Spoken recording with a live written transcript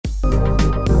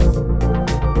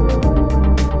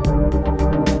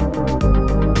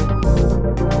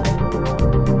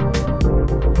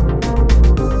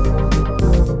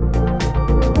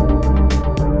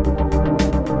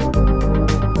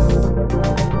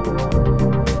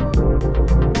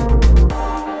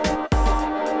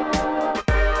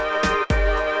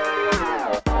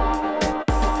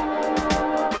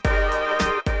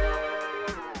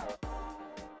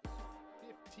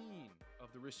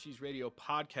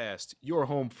Podcast, your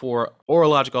home for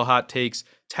orological hot takes,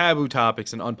 taboo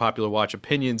topics, and unpopular watch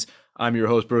opinions. I'm your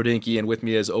host, Brodinky, and with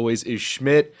me, as always, is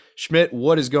Schmidt. Schmidt,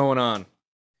 what is going on?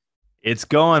 It's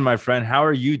going, my friend. How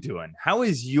are you doing? How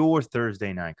is your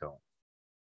Thursday night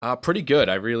going? Pretty good.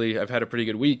 I've had a pretty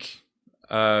good week.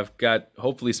 I've got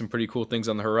hopefully some pretty cool things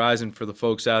on the horizon for the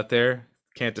folks out there.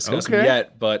 Can't discuss them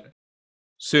yet, but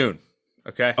soon.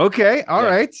 Okay. Okay. All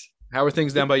right. How are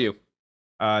things down by you?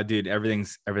 Dude,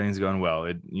 everything's going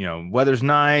well. Weather's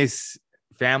nice,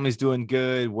 family's doing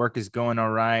good, work is going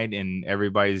all right, and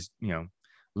everybody's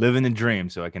living the dream.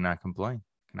 So I cannot complain.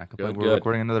 We're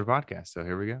recording another podcast, so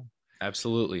here we go.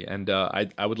 Absolutely, and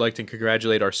I would like to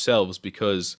congratulate ourselves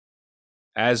because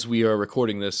as we are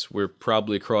recording this, we're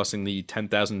probably crossing the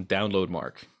 10,000 download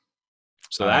mark.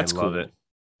 So that's cool. Love it.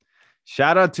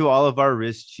 Shout out to all of our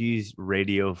Wrist Cheese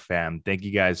Radio fam. Thank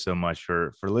you guys so much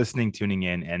for listening, tuning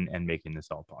in, and making this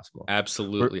all possible.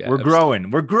 Absolutely. We're growing.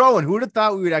 We're growing. Who would have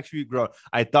thought we would actually grow?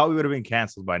 I thought we would have been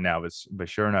canceled by now, but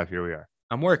sure enough, here we are.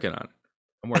 I'm working on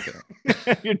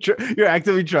it. You're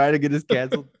actively trying to get us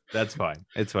canceled? That's fine.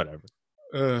 It's whatever.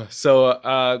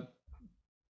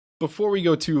 Before we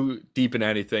go too deep in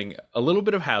anything, a little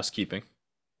bit of housekeeping.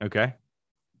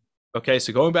 Okay,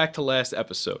 so going back to last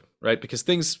episode, right? Because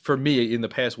things for me in the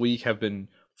past week have been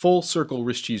full circle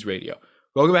Wrist Cheese Radio.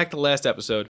 Going back to last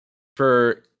episode,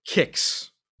 for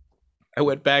kicks, I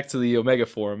went back to the Omega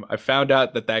forum. I found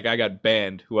out that guy got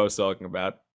banned, who I was talking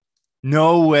about.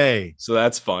 No way. So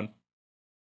that's fun.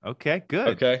 Okay, good.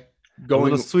 Okay. A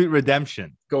little sweet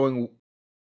redemption. Going a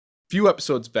few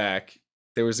episodes back,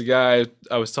 there was a guy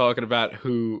I was talking about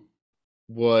who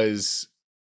was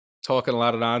talking a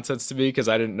lot of nonsense to me because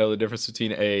I didn't know the difference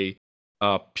between a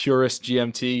purist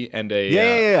GMT and a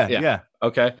yeah.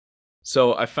 Okay,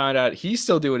 so I found out he's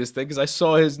still doing his thing because I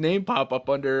saw his name pop up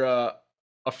under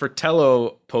a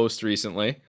Fratello post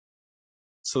recently.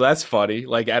 So that's funny,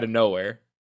 like out of nowhere.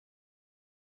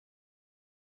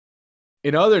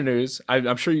 In other news,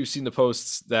 I'm sure you've seen the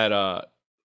posts that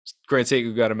Grant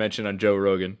Seiko got a mention on Joe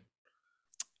Rogan.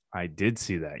 I did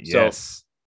see that. Yes. So,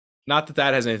 not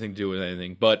that has anything to do with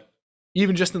anything, but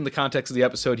even just in the context of the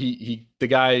episode, the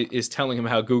guy is telling him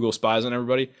how Google spies on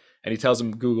everybody, and he tells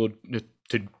him Google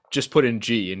to just put in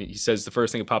G, and he says the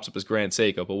first thing that pops up is Grand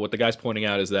Seiko. But what the guy's pointing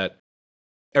out is that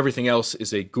everything else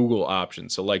is a Google option.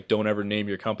 So like, don't ever name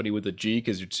your company with a G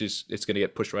because it's going to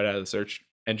get pushed right out of the search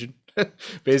engine,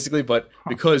 basically. But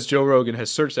because Joe Rogan has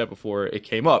searched that before, it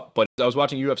came up. But I was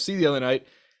watching UFC the other night,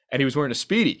 and he was wearing a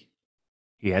Speedy.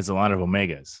 He has a lot of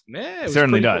Omegas. Yeah, it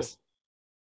certainly does. Cool.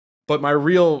 But my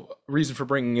real reason for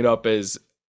bringing it up is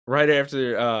right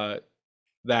after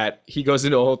that, he goes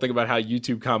into a whole thing about how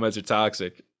YouTube comments are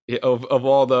toxic of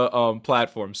all the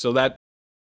platforms. So that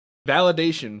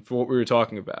validation for what we were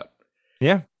talking about.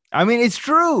 Yeah. I mean, it's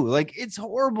true. Like, it's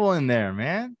horrible in there,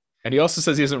 man. And he also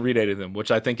says he doesn't read any of them,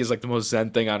 which I think is like the most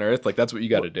zen thing on earth. Like, that's what you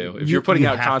got to do. If you're putting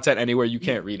out content anywhere, you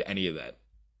can't read any of that.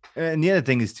 And the other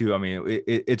thing is, too, I mean,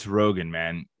 it's Rogan,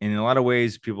 man. In a lot of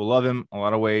ways, people love him. A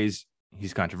lot of ways,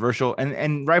 he's controversial,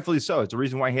 and rightfully so. It's the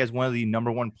reason why he has one of the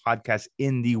number one podcasts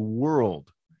in the world,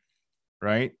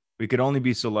 right? We could only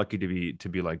be so lucky to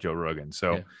be like Joe Rogan.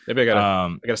 So yeah. Maybe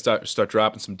I gotta start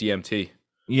dropping some DMT.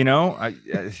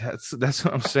 That's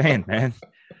what I'm saying, man.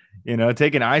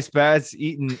 Taking ice baths,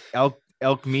 eating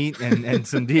elk meat, and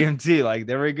some DMT. Like,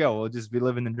 there we go. We'll just be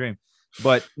living the dream.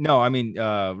 But no, I mean,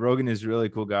 Rogan is a really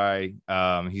cool guy.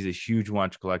 He's a huge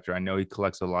watch collector. I know he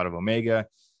collects a lot of Omega.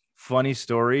 Funny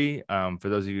story, for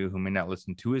those of you who may not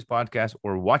listen to his podcast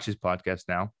or watch his podcast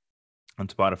now on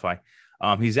Spotify,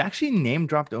 he's actually name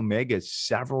dropped Omega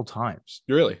several times.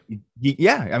 Really?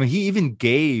 Yeah. I mean, he even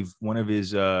gave one of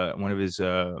his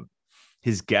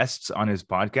guests on his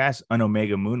podcast an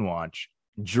Omega Moonwatch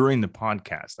during the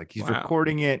podcast. Like, he's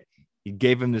recording it. He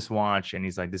gave him this watch, and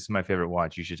he's like, "This is my favorite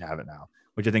watch. You should have it now,"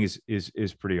 which I think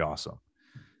is pretty awesome.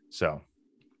 So,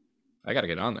 I got to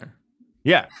get on there.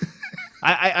 Yeah.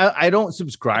 I don't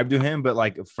subscribe to him, but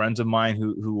like friends of mine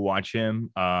who watch him,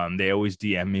 they always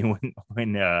DM me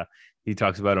when he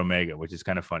talks about Omega, which is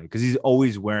kind of funny because he's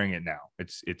always wearing it now.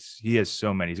 He has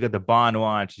so many. He's got the Bond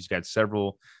watch. He's got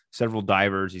several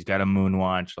divers. He's got a moon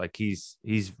watch. Like, he's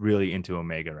really into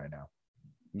Omega right now.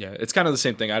 Yeah, it's kind of the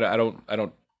same thing. I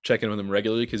don't check in with him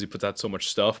regularly because he puts out so much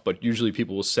stuff. But usually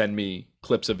people will send me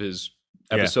clips of his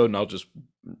episode, and I'll just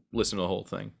listen to the whole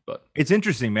thing. But it's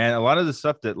interesting, man. A lot of the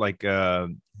stuff that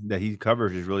that he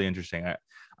covers is really interesting.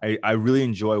 I really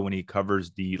enjoy when he covers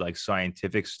the like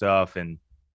scientific stuff and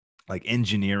like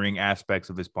engineering aspects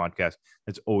of his podcast.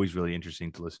 That's always really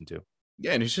interesting to listen to.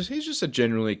 Yeah, and he's just a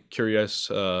genuinely curious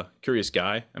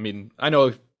guy. I mean, I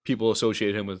know people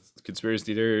associate him with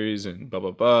conspiracy theories and blah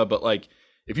blah blah. But like,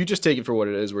 if you just take it for what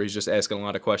it is, where he's just asking a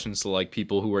lot of questions to like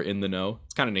people who are in the know,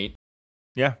 it's kind of neat.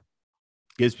 Yeah,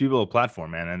 gives people a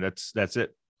platform, man, and that's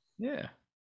it. Yeah.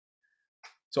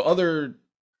 So other,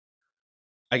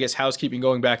 I guess, housekeeping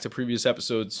going back to previous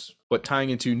episodes, but tying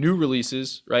into new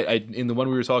releases, right? In the one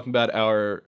we were talking about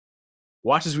our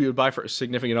watches we would buy for a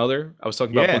significant other, I was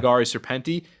talking about Yeah. Bulgari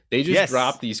Serpenti. They just Yes.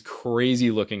 dropped these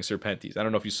crazy looking Serpentis. I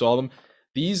don't know if you saw them.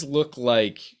 These look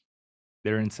like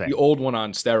They're insane. the old one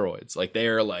on steroids. Like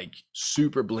they're like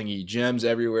super blingy, gems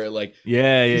everywhere. Like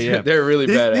yeah. they're really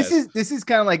badass. This is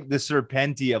kind of like the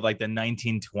Serpenti of like the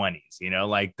 1920s, you know,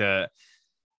 like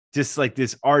just like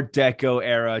this Art Deco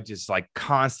era, just like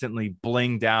constantly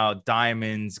blinged out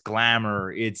diamonds,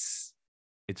 glamour. It's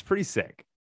pretty sick.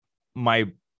 My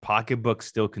pocketbook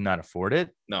still could not afford it.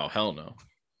 No, hell no.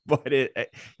 But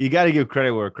you got to give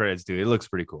credit where credit's due. It looks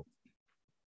pretty cool.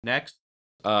 Next,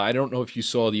 I don't know if you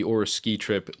saw the Aura ski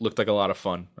trip. It looked like a lot of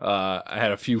fun. I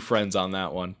had a few friends on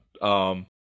that one.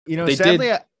 You know,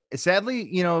 sadly,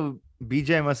 you know,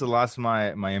 BJ must have lost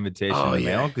my invitation in the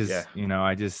mail because you know,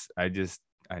 I didn't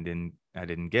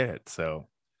get it. So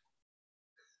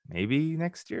maybe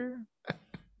next year.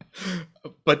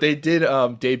 But they did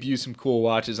debut some cool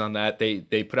watches on that.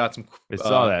 They put out some I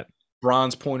saw that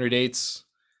bronze pointer dates.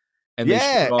 And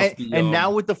and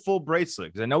now with the full bracelet,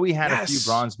 because I know we had a few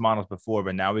bronze models before,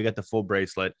 but now we got the full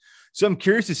bracelet. So I'm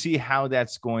curious to see how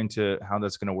that's going to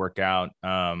work out.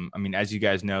 I mean, as you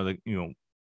guys know, that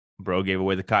bro gave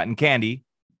away the cotton candy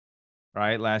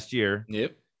right last year.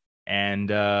 Yep. And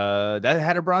that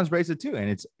had a bronze bracelet too.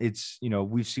 And it's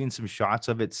we've seen some shots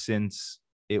of it since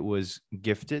it was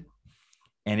gifted.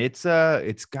 And it's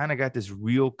kind of got this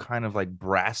real kind of like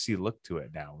brassy look to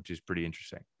it now, which is pretty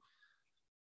interesting.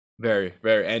 Very,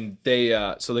 very. And they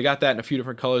so they got that in a few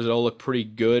different colors. It all look pretty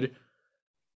good.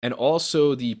 And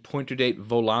also the pointer date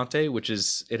Volante, which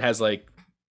it has like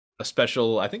a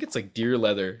special, I think it's like deer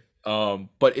leather.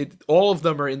 But all of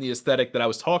them are in the aesthetic that I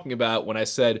was talking about when I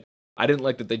said I didn't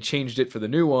like that they changed it for the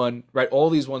new one, right?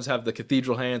 All these ones have the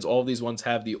cathedral hands. All these ones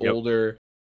have the older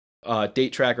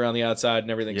date tracker on the outside and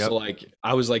everything. So like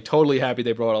I was like totally happy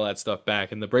they brought all that stuff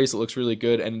back. And the bracelet looks really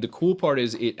good. And the cool part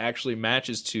is it actually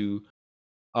matches to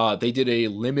they did a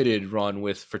limited run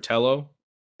with Fratello.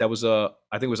 That was I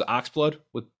think it was Oxblood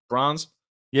with bronze.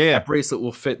 Yeah. That bracelet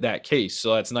will fit that case.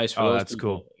 So that's nice for those that's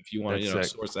people cool. If you want to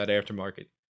source that aftermarket.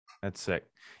 That's sick.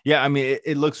 Yeah, I mean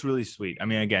it looks really sweet. I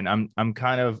mean, again, I'm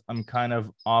kind of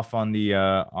off on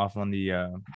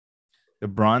the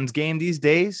bronze game these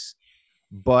days,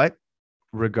 but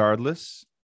regardless,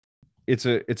 it's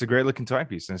a great looking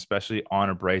timepiece, and especially on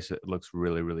a bracelet, it looks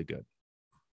really, really good.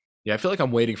 Yeah, I feel like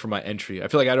I'm waiting for my entry. I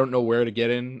feel like I don't know where to get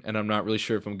in, and I'm not really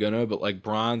sure if I'm gonna, but like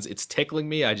bronze, it's tickling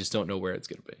me. I just don't know where it's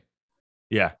gonna be.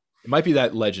 Yeah. It might be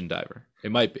that Legend Diver.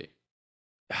 It might be.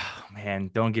 Oh,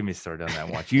 man, don't get me started on that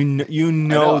watch. You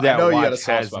know that watch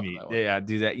has me. Yeah,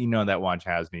 do that. You know that watch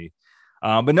has me.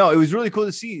 But no, it was really cool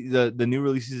to see the new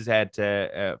releases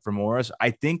from Oris.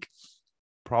 I think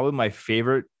probably my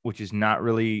favorite, which is not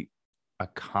really a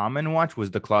common watch,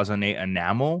 was the Cloisonné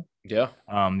enamel. Yeah.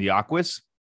 The Aquis.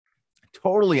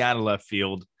 Totally out of left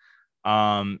field.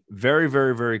 Very,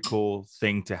 very, very cool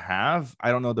thing to have.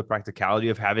 I don't know the practicality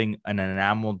of having an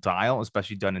enamel dial,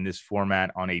 especially done in this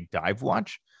format on a dive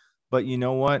watch, but you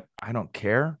know what? I don't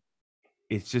care.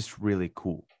 It's just really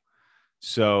cool.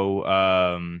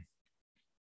 So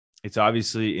it's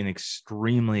obviously an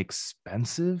extremely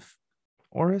expensive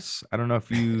Oris. I don't know if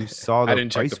you saw the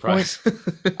price point.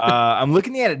 I'm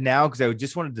looking at it now because I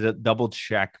just wanted to double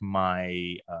check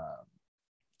my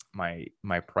my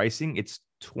pricing. It's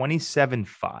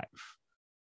 27,500.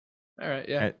 All right,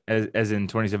 yeah. As in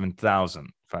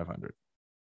 27,500.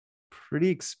 Pretty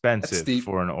expensive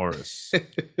for an Oris.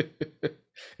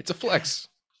 It's a flex.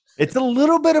 It's a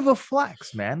little bit of a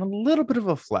flex, man. A little bit of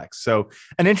a flex. So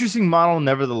an interesting model,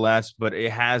 nevertheless, but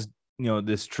it has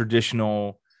this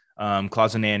traditional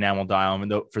Cloisonné enamel dial.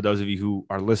 And for those of you who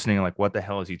are listening, like, what the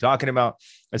hell is he talking about?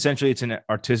 Essentially, it's an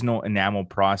artisanal enamel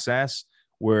process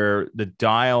where the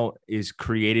dial is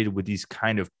created with these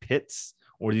kind of pits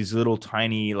or these little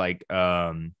tiny like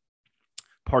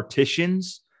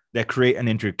partitions that create an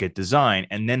intricate design.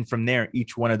 And then from there,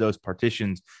 each one of those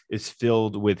partitions is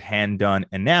filled with hand-done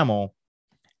enamel,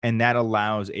 and that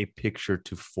allows a picture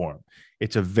to form.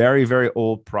 It's a very, very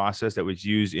old process that was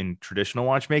used in traditional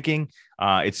watchmaking.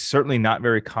 It's certainly not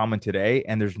very common today,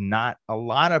 and there's not a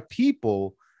lot of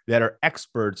people that are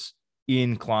experts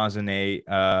in Cloisonné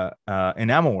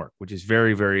enamel work, which is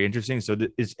very, very interesting. So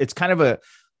it's kind of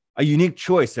a unique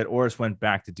choice that Oris went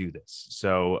back to do this.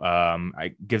 So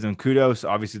I give them kudos.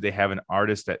 Obviously, they have an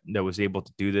artist that was able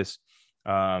to do this,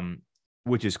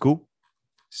 which is cool.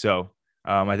 So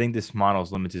I think this model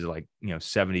is limited to like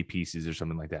 70 pieces or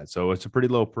something like that. So it's a pretty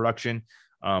low production.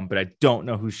 But I don't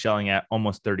know who's selling at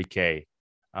almost 30K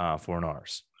for an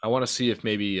Ars. I want to see if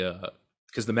maybe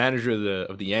because the manager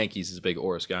of the Yankees is a big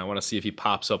Oris guy. I want to see if he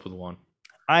pops up with one.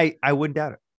 I wouldn't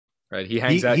doubt it. Right, he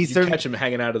hangs out. You catch him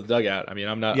hanging out of the dugout. I mean,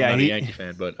 I'm not a Yankee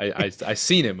fan, but I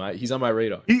seen him. He's on my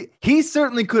radar. He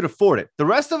certainly could afford it. The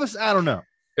rest of us, I don't know.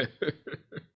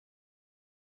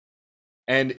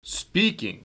 And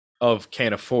speaking of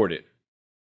can't afford it,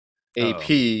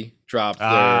 AP dropped their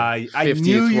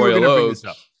 50th Royal Oak.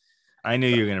 I knew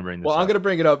you were going to bring this up. Well, I'm going to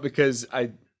bring it up because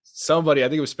somebody, I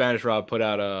think it was Spanish Rob, put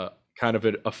out a kind of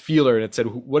a feeler, and it said,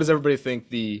 what does everybody think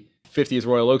the 50th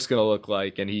Royal Oak's going to look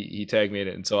like? And he tagged me in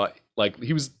it. And so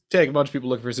he was tagging a bunch of people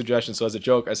looking for suggestions. So as a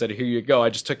joke, I said, here you go. I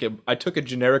took a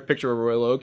generic picture of a Royal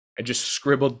Oak and just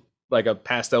scribbled like a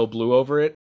pastel blue over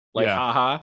it.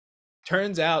 Haha.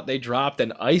 Turns out they dropped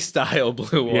an ice style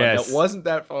blue one that wasn't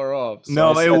that far off.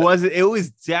 So it wasn't. It was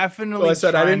definitely. So I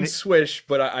said I didn't swish,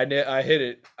 but I hit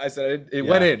it. I said it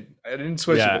went in. I didn't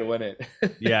swish it, but it went in.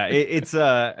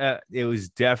 It was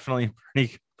definitely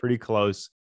pretty close.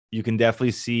 You can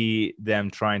definitely see them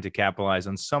trying to capitalize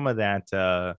on some of that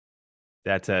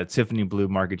Tiffany blue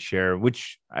market share,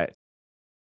 which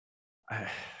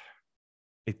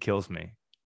it kills me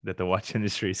that the watch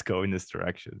industry is going this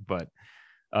direction, but.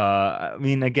 I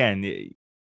mean, again,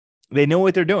 they know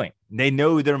what they're doing. They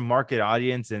know their market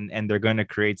audience, and they're going to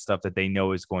create stuff that they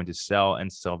know is going to sell and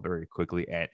sell very quickly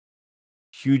at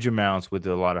huge amounts with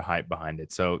a lot of hype behind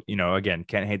it. So, again,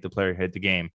 can't hate the player, hate the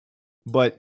game,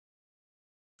 but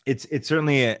it's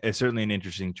certainly an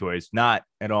interesting choice. Not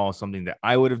at all something that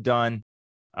I would have done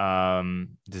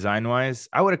design wise.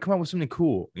 I would have come up with something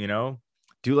cool,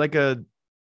 do like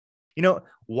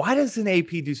why does an AP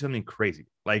do something crazy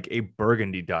like a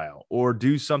burgundy dial, or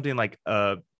do something like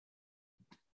I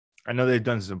know they've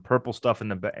done some purple stuff in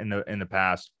the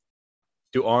past.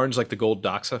 Do orange like the gold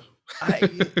Doxa?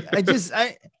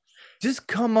 I just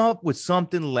come up with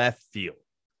something left field,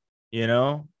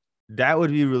 that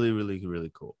would be really, really,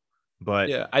 really cool. But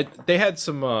yeah, they had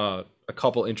some a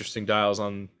couple interesting dials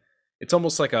on. It's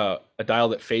almost like a dial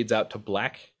that fades out to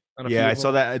black. I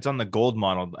saw that. It's on the gold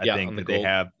model. I think that they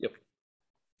have. Yep.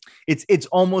 It's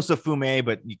almost a fume,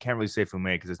 but you can't really say fume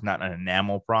because it's not an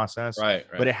enamel process. Right.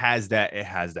 But it has that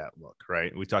look,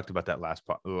 right? We talked about that last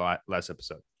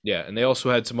episode. Yeah, and they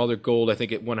also had some other gold. I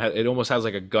think it almost has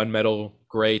like a gunmetal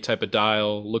gray type of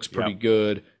dial. Looks pretty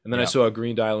good. And then I saw a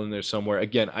green dial in there somewhere.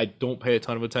 Again, I don't pay a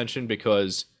ton of attention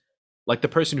because, like, the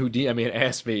person who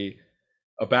asked me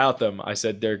about them, I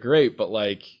said they're great, but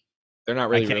like they're not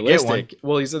really realistic.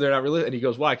 Well, he said they're not realistic, and he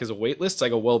goes, "Why? Because of wait lists?" I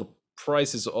go, "Well, the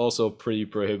price is also pretty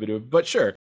prohibitive, but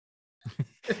sure."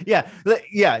 yeah.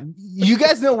 You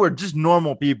guys know we're just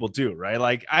normal people too, right?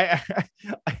 Like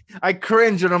I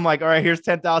cringe and I'm like, all right, here's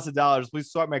 $10,000.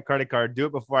 Please swipe my credit card. Do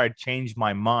it before I change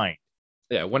my mind.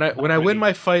 Yeah, when I win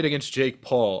my fight against Jake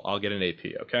Paul, I'll get an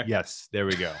AP. Okay. Yes, there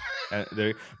we go.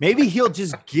 Maybe he'll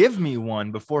just give me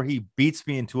one before he beats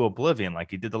me into oblivion, like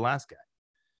he did the last guy.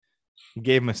 He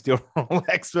gave him a steel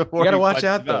Rolex before. You gotta watch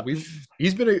out though.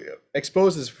 He's been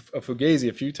exposed as a Fugazi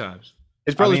a few times.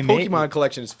 His brother's Pokemon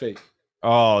collection is fake.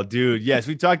 Oh, dude, yes,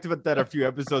 we talked about that a few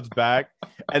episodes back,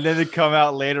 and then they come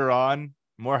out later on.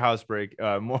 More housebreak.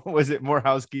 More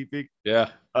housekeeping? Yeah.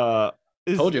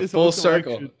 Told you, full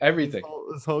circle. Everything.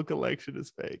 This whole collection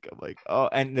is fake. I'm like, oh,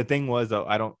 and the thing was though,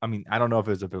 I don't know if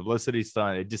it was a publicity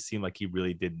stunt. It just seemed like he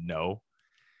really didn't know.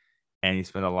 And he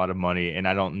spent a lot of money, and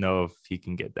I don't know if he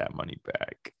can get that money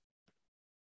back.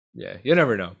 Yeah, you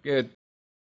never know. Good.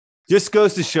 Just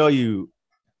goes to show you,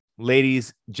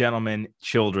 ladies, gentlemen,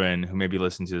 children who may be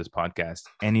listening to this podcast,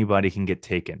 anybody can get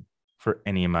taken for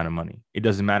any amount of money. It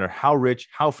doesn't matter how rich,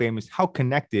 how famous, how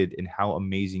connected, and how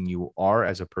amazing you are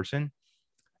as a person.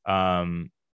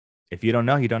 If you don't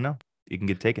know, you don't know. You can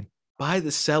get taken. By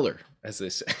the seller, as they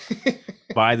say.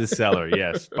 By the seller,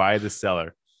 yes. By the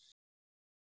seller.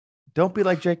 Don't be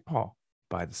like Jake Paul.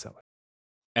 Buy the seller.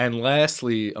 And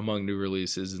lastly, among new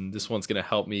releases, and this one's going to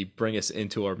help me bring us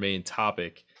into our main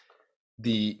topic,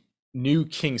 the new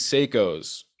King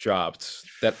Seikos dropped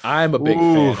that I'm a big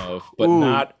fan of, but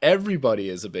not everybody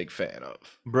is a big fan of.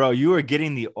 Bro, you are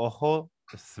getting the ojo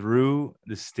through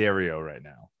the stereo right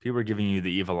now. People are giving you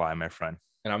the evil eye, my friend.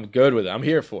 And I'm good with it. I'm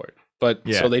here for it. But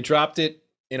so they dropped it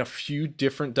in a few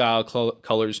different dial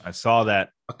colors. I saw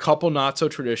that. A couple not so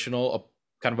traditional,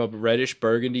 kind of a reddish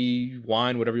burgundy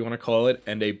wine, whatever you want to call it,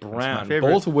 and a brown,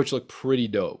 both of which look pretty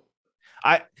dope.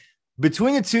 I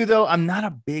between the two though, I'm not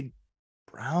a big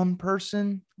brown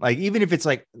person. Like even if it's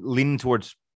like leaning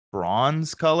towards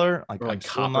bronze color, like Or I'm like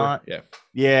still copper. not. Yeah.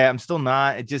 Yeah, I'm still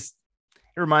not. It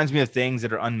reminds me of things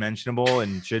that are unmentionable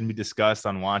and shouldn't be discussed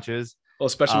on watches. Well,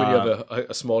 especially when you have Uh,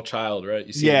 a small child, right?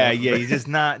 You see yeah, enough of yeah, it. you just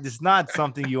not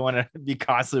something you want to be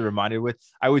constantly reminded with.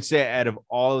 I would say out of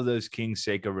all of those King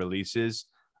Seiko releases,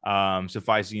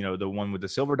 suffice the one with the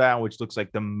silver dial, which looks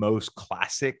like the most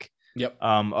classic Yep.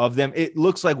 of them. It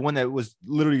looks like one that was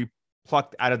literally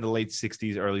plucked out of the late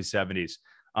 60s, early 70s.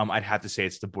 I'd have to say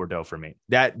it's the Bordeaux for me.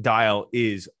 That dial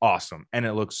is awesome, and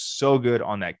it looks so good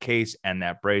on that case and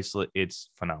that bracelet. It's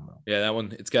phenomenal. Yeah, that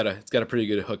one it's got a pretty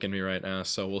good hook in me right now.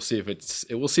 So we'll see if it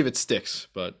sticks.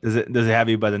 But Does it have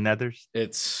you by the nethers?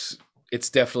 it's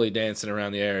definitely dancing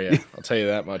around the area. I'll tell you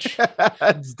that much.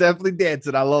 It's definitely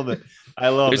dancing. I love it. I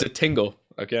love There's a it. tingle.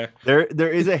 Okay. There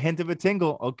is a hint of a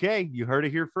tingle. Okay, you heard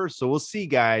it here first. So we'll see,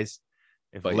 guys,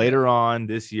 if But yeah, later on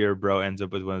this year, bro ends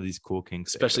up with one of these cool King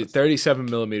especially Seikos. 37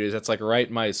 millimeters. That's like right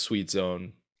in my sweet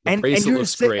zone. The bracelet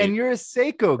looks And great. you're a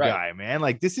Seiko Right. guy, man.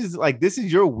 Like this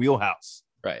is your wheelhouse.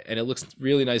 Right. And it looks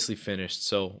really nicely finished.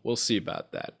 So we'll see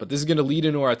about that. But this is going to lead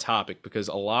into our topic because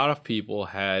a lot of people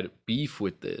had beef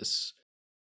with this.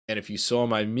 And if you saw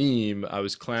my meme, I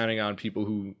was clowning on people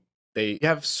who they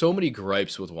have so many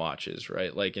gripes with watches,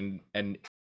 right? Like, and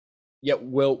yet,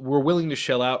 well, we're willing to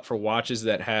shell out for watches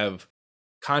that have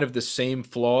kind of the same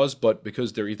flaws, but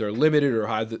because they're either limited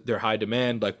or they're high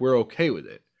demand, like we're okay with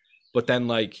it. But then,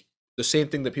 like the same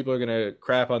thing that people are gonna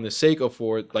crap on the Seiko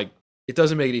for, like it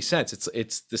doesn't make any sense.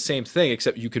 It's the same thing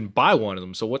except you can buy one of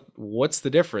them. So what's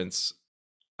the difference?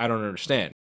 I don't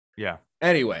understand. Yeah.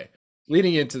 Anyway,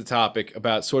 leading into the topic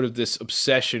about sort of this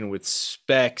obsession with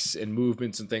specs and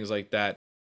movements and things like that.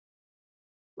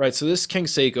 Right, so this King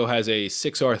Seiko has a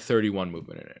 6R31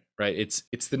 movement in it, right?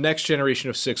 It's the next generation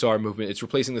of 6R movement. It's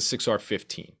replacing the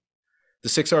 6R15. The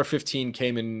 6R15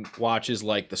 came in watches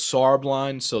like the Sarb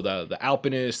line, so the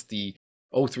Alpinist, the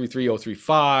 033,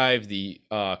 035, the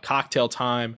Cocktail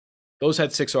Time. Those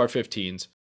had 6R15s,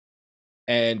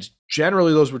 and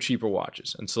generally those were cheaper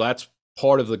watches, and so that's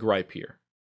part of the gripe here.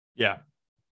 Yeah.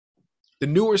 The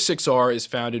newer 6R is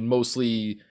found in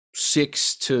mostly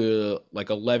 $6 to like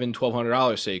 $1,100-$1,200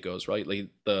 Seikos, right? Like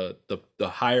the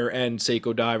higher end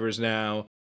Seiko divers now,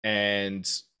 and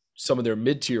some of their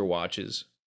mid tier watches.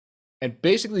 And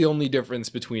basically, the only difference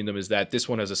between them is that this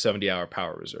one has a 70-hour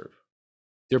power reserve.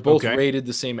 They're both Okay. rated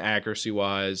the same accuracy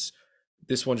wise.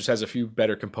 This one just has a few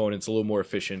better components, a little more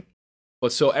efficient.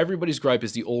 But so everybody's gripe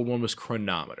is the old one was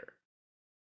chronometer,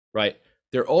 right?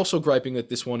 They're also griping that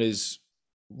this one is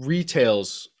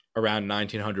retails around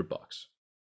 $1,900.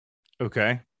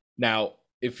 Okay. Now,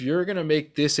 if you're going to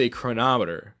make this a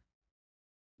chronometer,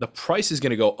 the price is going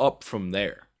to go up from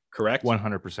there, correct?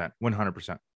 100%.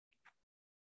 100%.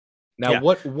 Now, Yeah.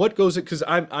 what goes in, because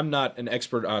I'm not an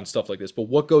expert on stuff like this, but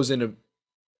what goes into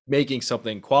making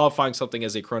something, qualifying something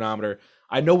as a chronometer?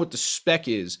 I know what the spec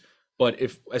is, but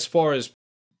if as far as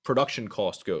production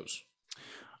cost goes,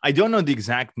 I don't know the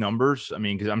exact numbers. I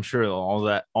mean, because I'm sure all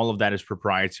of that is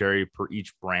proprietary per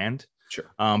each brand.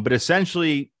 sure. But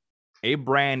essentially, a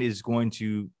brand is going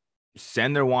to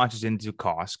send their watches into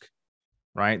Costco,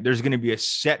 right? There's going to be a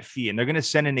set fee, and they're going to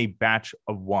send in a batch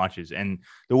of watches. And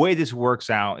the way this works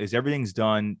out is everything's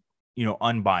done,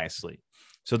 unbiasedly.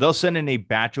 So they'll send in a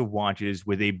batch of watches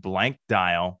with a blank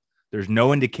dial. There's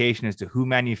no indication as to who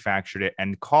manufactured it,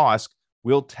 and Costco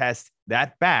will test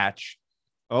that batch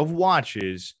of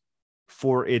watches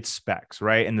for its specs,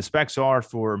 right? And the specs are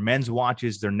for men's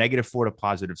watches, they're -4 to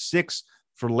 +6.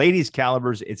 For ladies'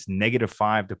 calibers, it's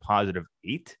 -5 to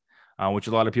 +8, which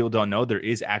a lot of people don't know. There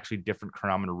is actually different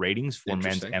chronometer ratings for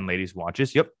men's and ladies'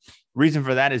 watches. Yep. Reason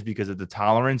for that is because of the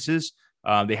tolerances.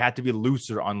 They have to be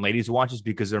looser on ladies' watches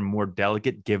because they're more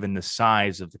delicate given the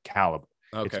size of the caliber.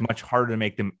 Okay. It's much harder to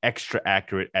make them extra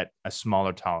accurate at a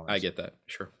smaller tolerance. I get that.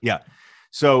 Sure. Yeah.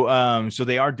 So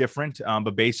they are different,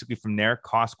 but basically from there,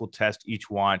 Costco will test each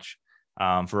watch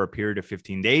for a period of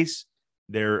 15 days.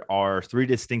 There are 3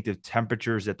 distinctive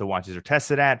temperatures that the watches are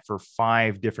tested at for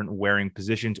 5 different wearing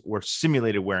positions or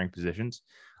simulated wearing positions.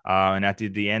 And at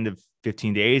the end of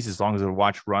 15 days, as long as the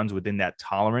watch runs within that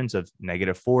tolerance of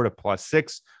 -4 to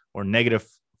 +6 or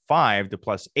 -5 to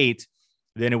 +8,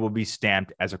 then it will be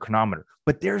stamped as a chronometer.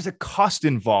 But there's a cost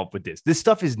involved with this. This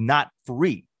stuff is not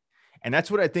free. And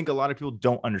that's what I think a lot of people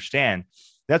don't understand.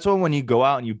 That's why when you go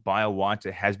out and you buy a watch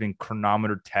that has been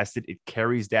chronometer tested, it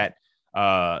carries that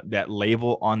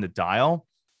label on the dial.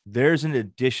 There's an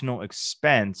additional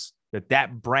expense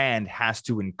that brand has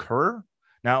to incur,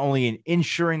 not only in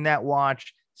insuring that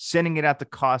watch, sending it out the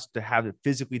cost to have it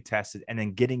physically tested, and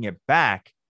then getting it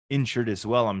back insured as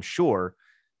well, I'm sure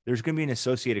there's going to be an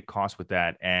associated cost with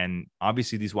that. And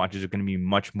obviously these watches are going to be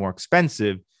much more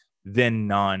expensive than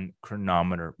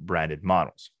non-chronometer branded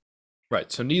models.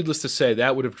 Right. So needless to say,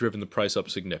 that would have driven the price up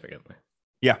significantly.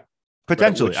 Yeah,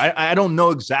 potentially. Which, I don't know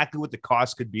exactly what the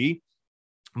cost could be,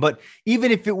 but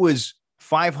even if it was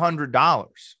 $500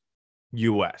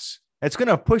 US, that's going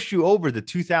to push you over the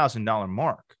 $2,000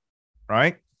 mark,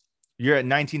 right? You're at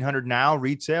 $1,900 now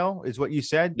retail is what you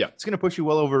said. Yeah. It's going to push you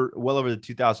well over the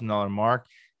 $2,000 mark.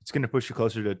 It's going to push you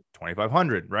closer to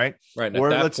 2,500, right? Right. And or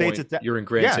at that let's point, say it's you're in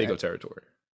Grand Seiko territory.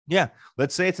 Yeah.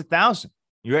 Let's say it's 1,000.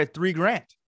 You're at $3,000.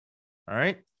 All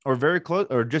right. Or very close,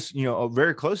 or just,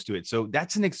 very close to it. So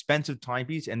that's an expensive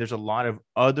timepiece. And there's a lot of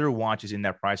other watches in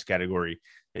that price category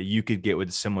that you could get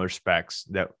with similar specs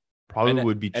that probably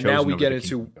would be chosen. And now we get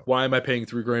into why am I paying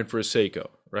 $3,000 for a Seiko,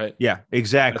 right? Yeah,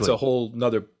 exactly. That's a whole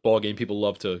nother ballgame people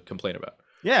love to complain about.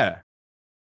 Yeah.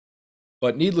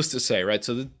 But needless to say, right?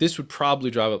 So this would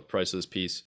probably drive up the price of this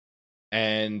piece.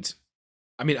 And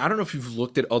I mean, I don't know if you've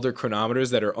looked at other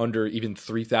chronometers that are under even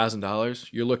 $3,000.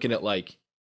 You're looking at like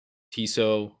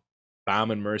Tissot,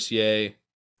 Baume & Mercier.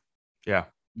 Yeah.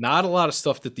 Not a lot of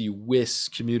stuff that the WIS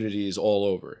community is all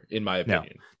over, in my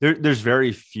opinion. No. There's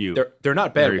very few. They're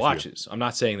not bad very watches. Few. I'm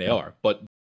not saying they are, but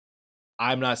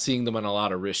I'm not seeing them on a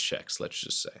lot of wrist checks, let's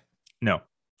just say. No.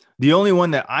 The only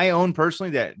one that I own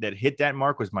personally that hit that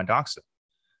mark was my Doxa.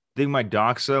 I think my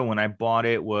Doxa, when I bought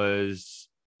it, was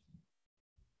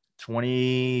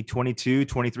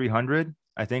 2,300,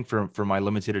 I think, for my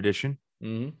limited edition.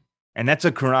 Mm-hmm. And that's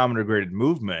a chronometer graded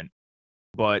movement,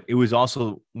 but it was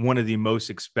also one of the most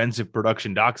expensive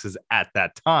production Doxas at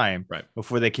that time, right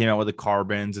before they came out with the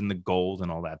carbons and the gold and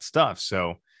all that stuff.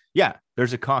 So yeah,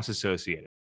 there's a cost associated.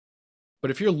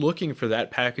 But if you're looking for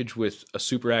that package with a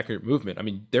super accurate movement, I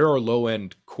mean, there are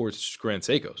low-end quartz Grand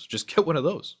Seikos. Just get one of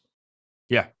those.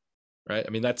 Yeah. Right?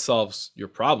 I mean, that solves your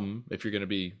problem if you're going to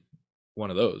be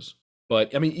one of those.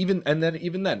 But I mean, even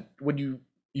then, when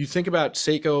you think about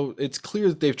Seiko, it's clear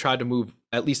that they've tried to move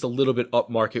at least a little bit up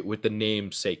market with the name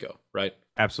Seiko, right?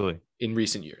 Absolutely. In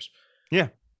recent years. Yeah.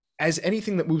 As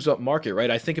anything that moves up market, right?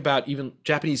 I think about even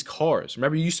Japanese cars.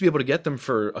 Remember, you used to be able to get them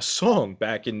for a song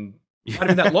back in not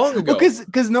even that long ago.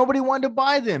 Because nobody wanted to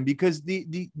buy them because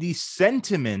the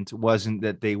sentiment wasn't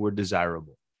that they were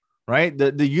desirable, right?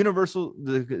 The universal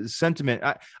sentiment.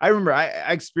 I remember I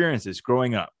experienced this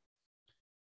growing up.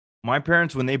 My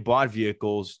parents, when they bought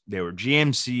vehicles, they were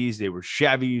GMCs, they were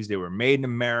Chevys, they were made in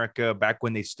America back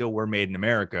when they still were made in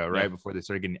America, right? Yeah. Before they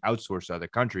started getting outsourced to other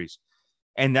countries.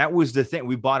 And that was the thing.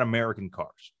 We bought American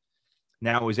cars.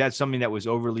 Now, was that something that was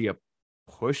overly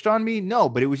pushed on me? No,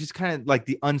 but it was just kind of like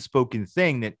the unspoken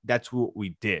thing that's what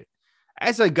we did.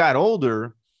 As I got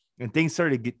older and things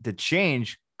started to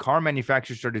change, car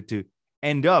manufacturers started to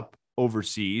end up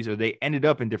overseas, or they ended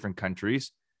up in different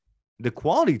countries. The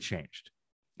quality changed.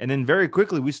 And then very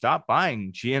quickly we stopped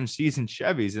buying GMCs and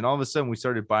Chevys. And all of a sudden we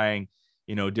started buying,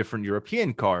 different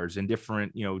European cars and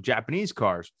different, Japanese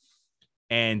cars.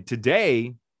 And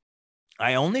today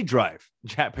I only drive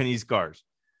Japanese cars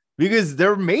because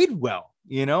they're made well,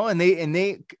 and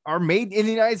they are made in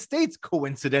the United States.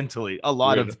 Coincidentally, a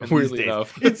lot of them these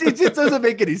days. It just doesn't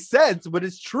make any sense, but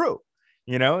it's true.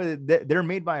 They're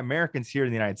made by Americans here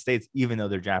in the United States, even though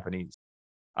they're Japanese,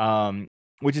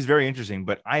 which is very interesting.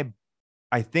 But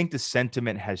I think the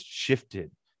sentiment has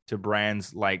shifted to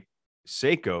brands like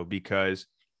Seiko because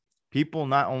people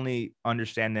not only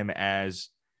understand them as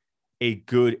a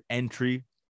good entry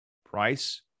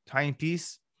price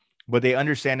timepiece, but they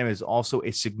understand them as also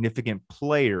a significant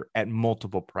player at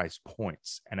multiple price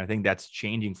points. And I think that's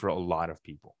changing for a lot of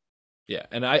people. Yeah.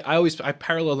 And I always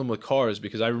parallel them with cars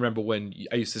because I remember when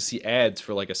I used to see ads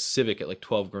for like a Civic at like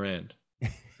 $12,000.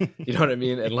 You know what I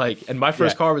mean? And my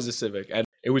first car was a Civic, and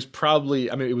it was probably,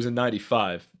 it was a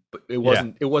 95, but it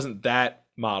wasn't that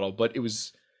model, but it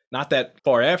was not that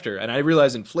far after. And I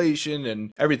realized inflation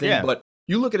and everything, but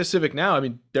you look at a Civic now,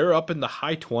 they're up in the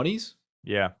high 20s.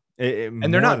 Yeah.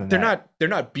 And they're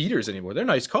not beaters anymore. They're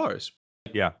nice cars.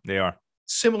 Yeah, they are.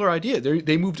 Similar idea.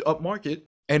 They moved up market,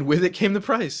 and with it came the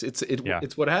price. It's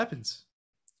what happens.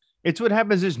 It's what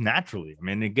happens just naturally.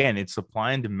 Again, it's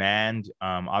supply and demand.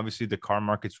 Obviously the car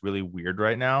market's really weird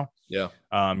right now. Yeah.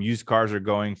 Used cars are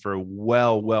going for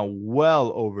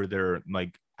well over their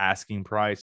asking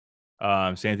price.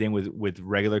 Same thing with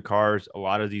regular cars. A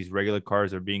lot of these regular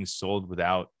cars are being sold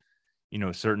without,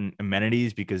 certain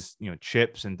amenities because,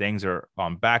 chips and things are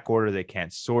on back order. They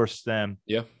can't source them.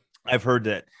 Yeah. I've heard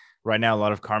that right now, a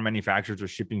lot of car manufacturers are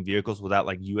shipping vehicles without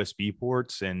like USB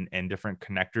ports and different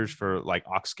connectors for like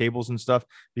aux cables and stuff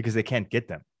because they can't get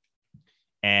them.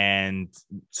 And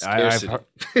I've Scarcity.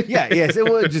 heard, yeah, yes, it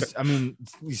was just, I mean,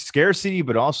 scarcity,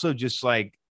 but also just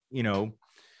like,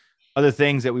 other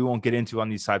things that we won't get into on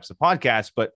these types of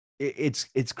podcasts, but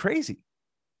it's crazy.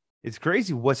 It's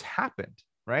crazy what's happened,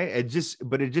 right? It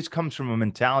just comes from a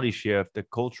mentality shift, a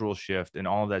cultural shift, and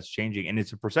all of that's changing. And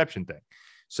it's a perception thing.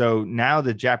 So now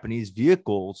the Japanese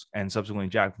vehicles and subsequently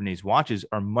Japanese watches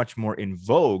are much more in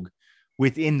vogue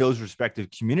within those respective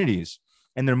communities,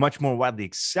 and they're much more widely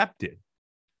accepted.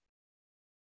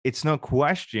 It's no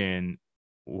question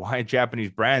why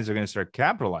Japanese brands are going to start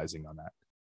capitalizing on that.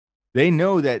 They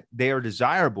know that they are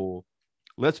desirable.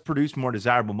 Let's produce more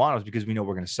desirable models because we know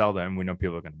we're going to sell them and we know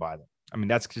people are going to buy them. I mean,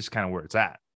 that's just kind of where it's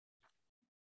at.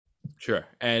 Sure.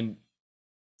 And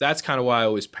that's kind of why I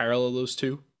always parallel those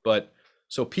two. But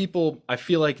so people, I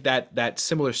feel like that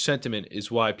similar sentiment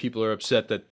is why people are upset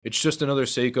that it's just another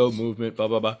Seiko movement, blah,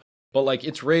 blah, blah. But like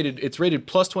it's rated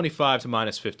plus 25 to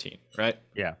minus 15, right?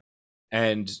 Yeah.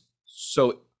 And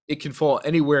so it can fall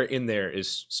anywhere in there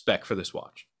is spec for this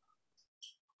watch.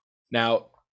 Now,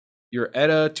 your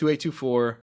ETA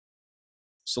 2824,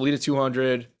 Solita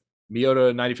 200,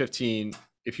 Miyota 9015,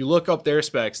 if you look up their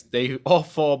specs, they all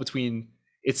fall between,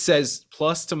 it says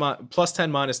plus 10,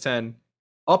 minus 10,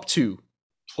 up to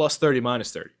plus 30,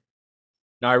 minus 30.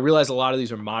 Now, I realize a lot of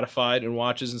these are modified in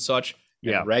watches and such,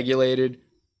 and regulated,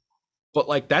 but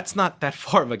like that's not that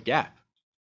far of a gap.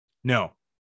 No,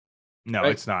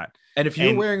 right? It's not. And if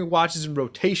you're wearing watches in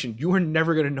rotation, you are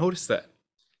never going to notice that.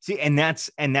 See, and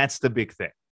that's the big thing,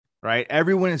 right?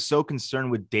 Everyone is so concerned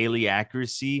with daily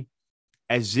accuracy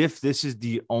as if this is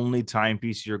the only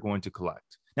timepiece you're going to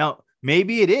collect. Now,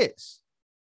 maybe it is.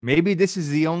 Maybe this is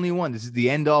the only one. This is the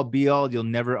end all be all. You'll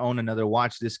never own another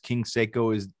watch. This King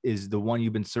Seiko is the one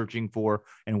you've been searching for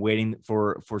and waiting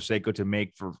for Seiko to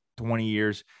make for 20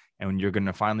 years. And you're going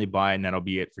to finally buy it, and that'll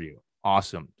be it for you.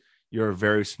 Awesome. You're a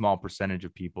very small percentage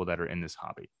of people that are in this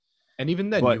hobby. And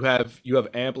even then, you have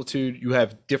amplitude, you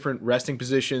have different resting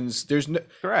positions. There's no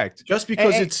correct. Just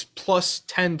because it's plus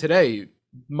 10 today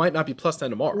might not be plus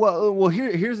 10 tomorrow. Well,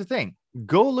 here's the thing.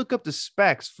 Go look up the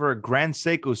specs for a Grand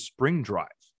Seiko spring drive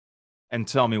and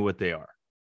tell me what they are.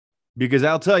 Because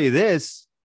I'll tell you this,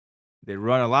 they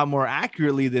run a lot more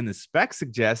accurately than the specs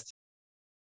suggest.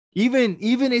 Even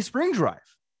a spring drive.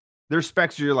 Their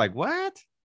specs, you're like, what?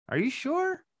 Are you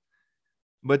sure?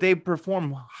 But they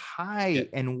perform high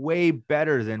and way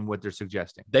better than what they're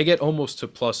suggesting. They get almost to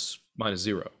plus minus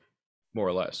 0, more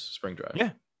or less, spring drive.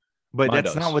 Yeah. But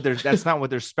that's not what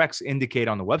their specs indicate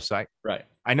on the website. Right.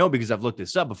 I know because I've looked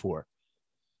this up before.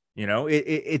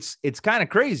 It's kind of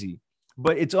crazy,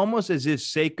 but it's almost as if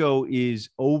Seiko is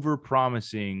under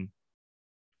promising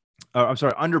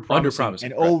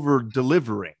and over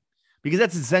delivering, because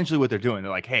that's essentially what they're doing.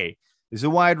 They're like, hey, there's a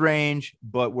wide range,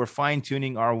 but we're fine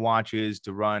tuning our watches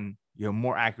to run,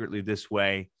 more accurately this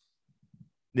way.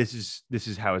 This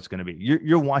is how it's going to be.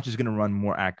 Your watch is going to run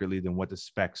more accurately than what the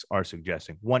specs are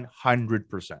suggesting.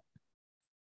 100%.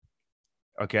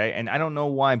 Okay. And I don't know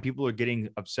why people are getting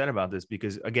upset about this,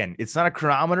 because again, it's not a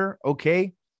chronometer.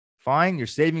 Okay, fine. You're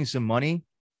saving some money.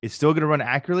 It's still going to run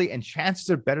accurately, and chances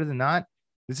are better than not.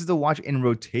 This is a watch in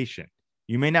rotation.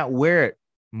 You may not wear it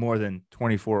more than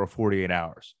 24 or 48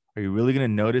 hours. Are you really going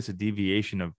to notice a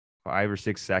deviation of 5 or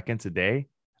 6 seconds a day?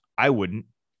 I wouldn't.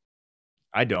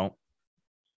 I don't.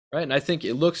 Right. And I think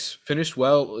it looks finished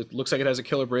well. It looks like it has a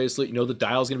killer bracelet. The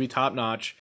dial's going to be top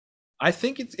notch. I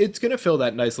think it's going to fill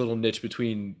that nice little niche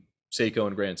between Seiko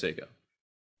and Grand Seiko.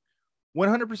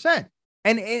 100%.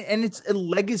 And it's a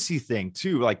legacy thing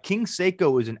too. Like King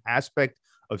Seiko is an aspect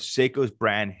of Seiko's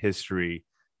brand history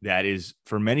that is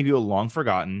for many people long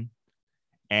forgotten.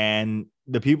 And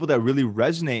the people that really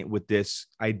resonate with this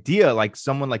idea, like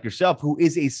someone like yourself, who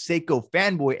is a Seiko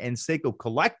fanboy and Seiko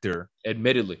collector,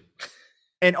 admittedly,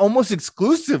 and almost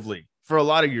exclusively for a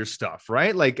lot of your stuff,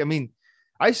 right? Like, I mean,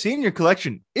 I've seen your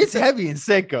collection. It's heavy in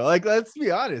Seiko. Like, let's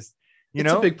be honest.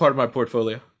 It's a big part of my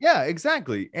portfolio. Yeah,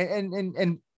 exactly.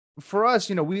 And for us,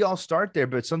 we all start there,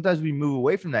 but sometimes we move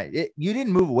away from that. You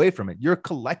didn't move away from it. You're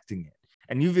collecting it,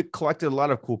 and you've collected a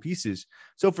lot of cool pieces.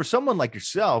 So for someone like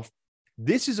yourself,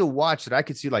 this is a watch that I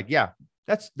could see like, yeah,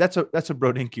 that's a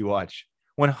Brodinky watch,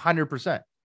 100%.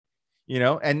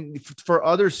 And for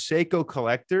other Seiko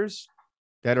collectors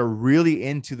that are really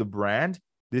into the brand,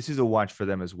 this is a watch for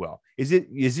them as well. Is it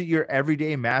your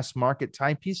everyday mass market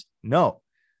timepiece? No.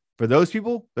 For those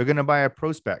people, they're going to buy a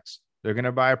Prospex. They're going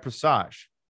to buy a Presage.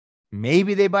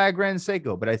 Maybe they buy a Grand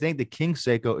Seiko, but I think the King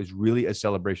Seiko is really a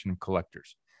celebration of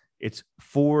collectors. It's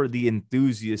for the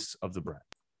enthusiasts of the brand.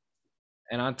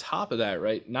 And on top of that,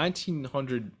 right,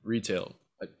 1900 retail.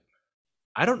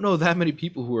 I don't know that many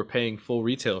people who are paying full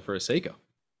retail for a Seiko.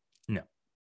 No.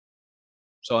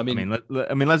 So I mean,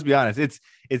 let's be honest.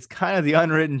 It's kind of the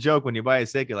unwritten joke when you buy a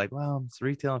Seiko, like, well, it's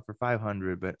retailing for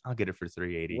 500, but I'll get it for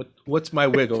 380. What's my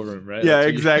wiggle room, right? Yeah,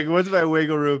 exactly. What's my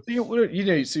wiggle room? So so you're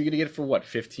gonna get it for what,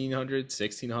 1500,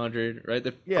 1600, right?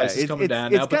 The Yeah, price is coming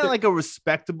down it's now. kind of like a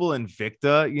respectable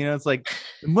Invicta. You know, it's like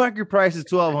the market price is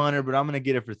 1200, but I'm gonna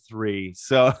get it for 3.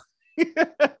 So,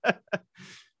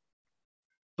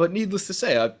 but needless to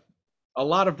say, a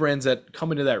lot of brands that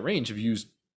come into that range have used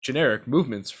generic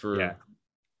movements for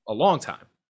a long time.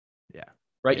 Yeah.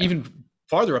 Right. Yeah. Even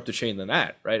farther up the chain than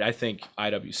that. Right. I think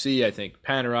IWC, I think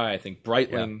Panerai, I think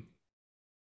Breitling.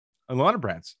 A lot of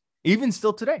brands, even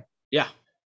still today. Yeah.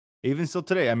 Even still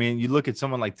today. I mean, you look at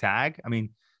someone like Tag. I mean,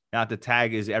 not the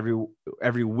Tag is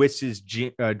every witch's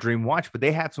dream watch, but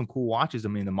they have some cool watches. I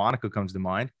mean, the Monaco comes to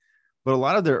mind, but a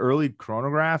lot of their early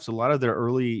chronographs, a lot of their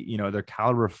early, their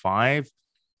Caliber 5,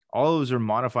 all those are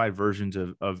modified versions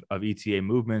of ETA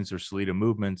movements or Solita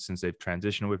movements since they've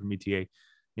transitioned away from ETA.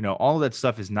 All of that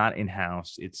stuff is not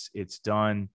in-house. It's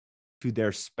done to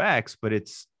their specs, but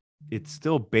it's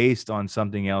still based on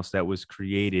something else that was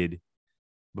created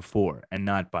before and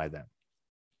not by them.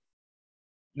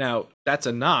 Now, that's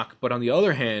a knock, but on the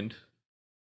other hand,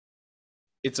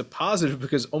 it's a positive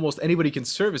because almost anybody can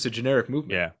service a generic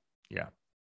movement. Yeah.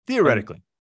 Theoretically.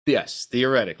 Yes,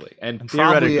 theoretically. And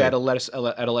probably at a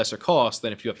lesser cost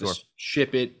than if you have to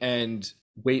ship it and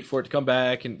wait for it to come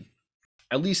back. And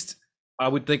at least I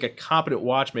would think a competent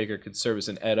watchmaker could service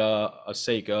an Etta, a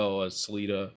Seiko, a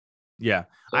Solita. Yeah.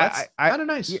 So that's kind of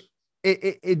nice.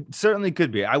 It certainly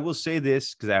could be. I will say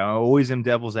this because I always am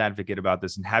devil's advocate about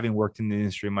this, and having worked in the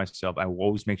industry myself, I will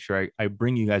always make sure I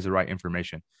bring you guys the right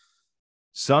information.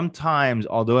 Sometimes,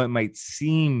 although it might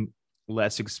seem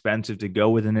less expensive to go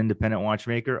with an independent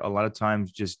watchmaker, a lot of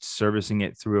times just servicing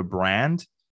it through a brand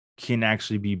can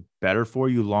actually be better for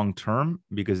you long term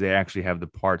because they actually have the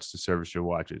parts to service your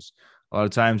watches. A lot of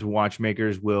times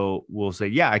watchmakers will say,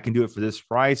 yeah, I can do it for this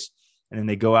price. And then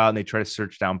they go out and they try to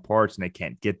search down parts and they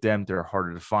can't get them. They're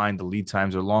harder to find. The lead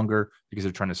times are longer because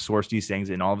they're trying to source these things.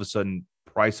 And all of a sudden,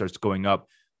 price starts going up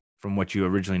from what you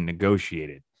originally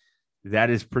negotiated. That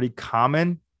is pretty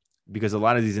common because a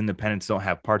lot of these independents don't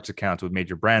have parts accounts with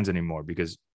major brands anymore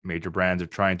because major brands are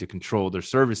trying to control their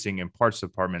servicing and parts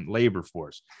department labor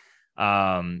force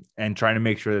and trying to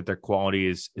make sure that their quality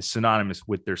is synonymous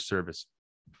with their service.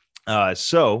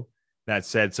 So that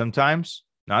said, sometimes,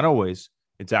 not always,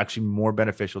 it's actually more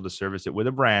beneficial to service it with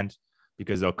a brand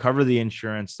because they'll cover the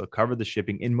insurance, they'll cover the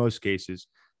shipping in most cases,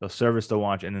 they'll service the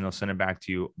watch, and then they'll send it back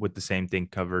to you with the same thing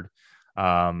covered.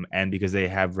 And because they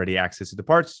have ready access to the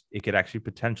parts, it could actually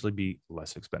potentially be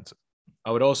less expensive.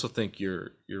 I would also think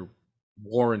your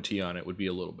warranty on it would be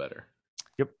a little better.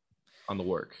 Yep. On the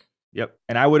work. Yep.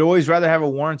 And I would always rather have a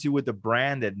warranty with the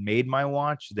brand that made my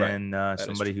watch than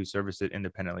somebody who serviced it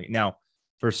independently. Now,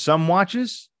 for some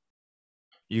watches,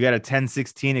 you got a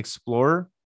 1016 Explorer.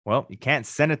 Well, you can't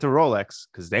send it to Rolex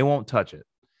because they won't touch it.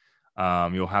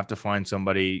 You'll have to find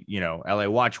somebody, LA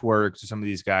Watchworks or some of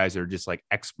these guys are just like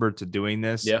experts at doing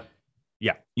this. Yeah.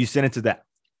 Yeah. You send it to them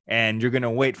and you're going to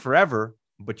wait forever,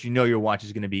 but your watch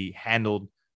is going to be handled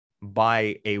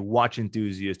by a watch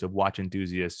enthusiast of watch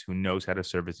enthusiasts who knows how to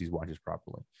service these watches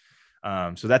properly.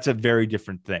 So that's a very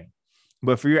different thing.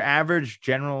 But for your average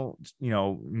general,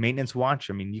 maintenance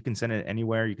watch, I mean, you can send it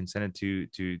anywhere. You can send it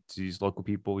to these local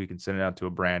people. You can send it out to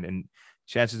a brand, and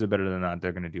chances are better than not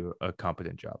they're going to do a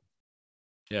competent job.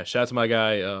 Yeah, shout out to my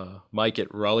guy Mike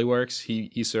at Raleigh Works.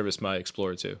 He serviced my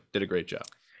Explorer too. Did a great job.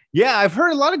 Yeah, I've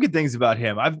heard a lot of good things about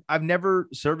him. I've never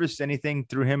serviced anything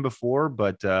through him before,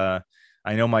 but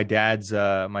I know my dad's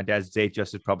date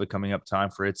just is probably coming up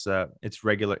time for its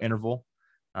regular interval.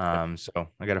 So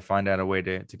I got to find out a way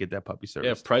to get that puppy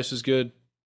serviced. Yeah, price was good,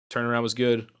 turnaround was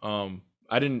good.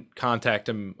 I didn't contact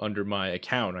him under my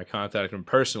account. I contacted him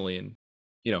personally, and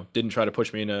didn't try to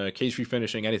push me into case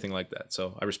refinishing, anything like that.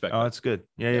 So I respect. Oh, that's good.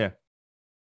 Yeah.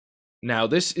 Now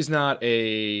this is not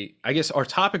I guess our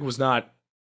topic was not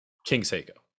King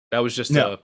Seiko. That was just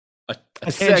a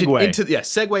tangent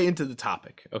segue into the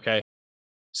topic. Okay.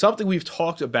 Something we've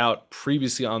talked about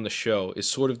previously on the show is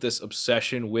sort of this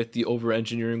obsession with the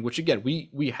over-engineering, which again,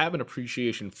 we have an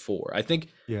appreciation for. I think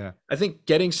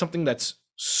getting something that's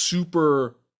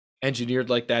super engineered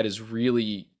like that is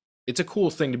really, it's a cool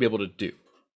thing to be able to do.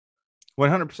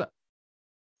 100%.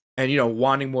 And,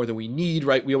 wanting more than we need,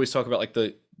 right? We always talk about like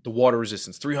the water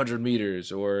resistance, 300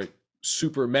 meters or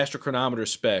super master chronometer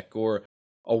spec or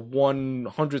a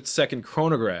 100-second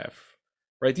chronograph,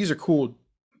 right? These are cool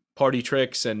party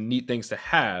tricks and neat things to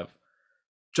have.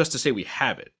 Just to say we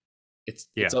have it, it's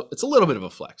a little bit of a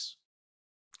flex.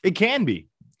 It can be.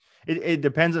 It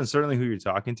depends on certainly who you're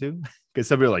talking to, because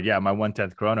some people are like, yeah, my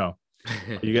 1/10 chrono.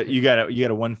 You got a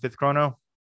 1/5 chrono.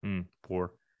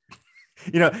 Poor.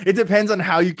 It depends on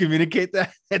how you communicate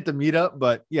that at the meetup,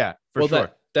 but yeah, for sure,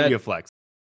 that'd be a flex.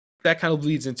 That kind of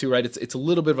leads into, right, it's a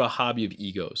little bit of a hobby of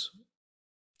egos.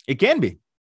 It can be,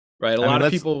 right. A lot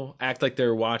of people act like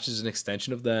their watch is an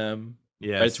extension of them.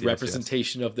 Yeah, right? It's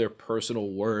representation of their personal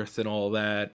worth and all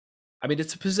that. I mean,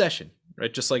 it's a possession,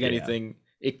 right? Just like anything.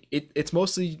 It's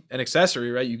mostly an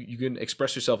accessory, right? You can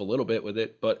express yourself a little bit with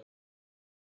it, but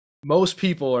most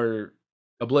people are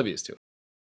oblivious to it.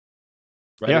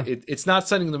 Right? Yeah. It's not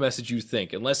sending the message you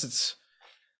think, unless it's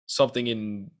something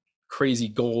in crazy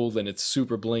gold and it's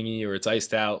super blingy or it's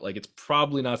iced out. Like, it's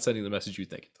probably not sending the message you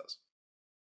think it does.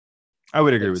 I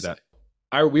would agree with that.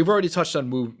 We've already touched on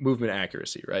movement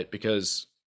accuracy, right? Because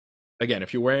again,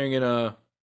 if you're wearing in a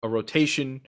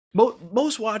rotation,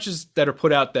 most watches that are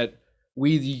put out that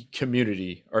we, the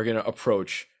community, are going to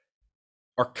approach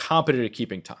are competent at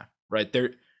keeping time, right?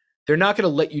 They're not going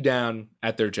to let you down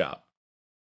at their job.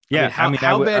 Yeah, how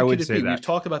bad could it be? We've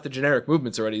talked about the generic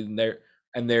movements already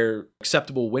and their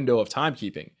acceptable window of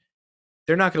timekeeping.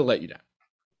 They're not going to let you down,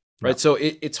 right? No. So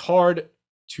it's hard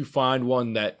to find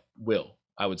one that will,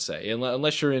 I would say,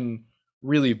 unless you're in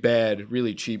really bad,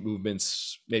 really cheap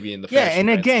movements, maybe in the fashion and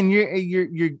brands. Again,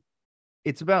 you're.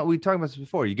 It's about, we talked about this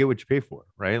before. You get what you pay for,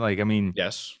 right? Like, I mean,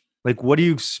 yes. Like, what do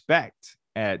you expect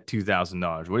at $2,000?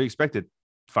 What do you expect at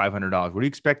 $500? What do you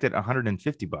expect at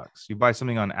 $150? You buy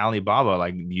something on Alibaba,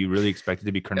 like, do you really expect it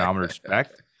to be chronometer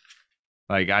spec?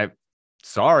 Like,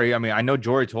 sorry. I mean, I know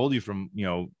Jory told you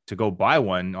to go buy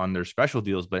one on their special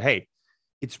deals, but hey,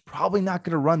 it's probably not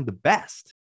going to run the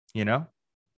best,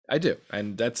 I do.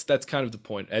 And that's kind of the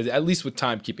point, at least with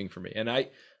timekeeping for me. And I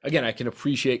can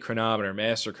appreciate chronometer,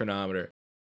 master chronometer.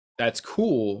 That's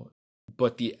cool.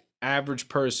 But the average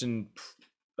person,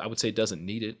 I would say, doesn't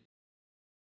need it.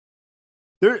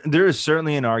 There is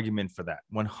certainly an argument for that.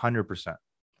 100%.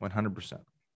 100%.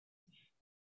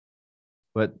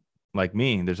 But like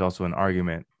me, there's also an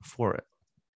argument for it.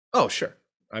 Oh, sure.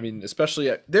 I mean,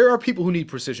 especially there are people who need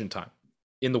precision time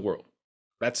in the world.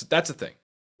 That's a thing,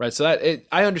 right? So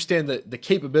I understand that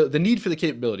the need for the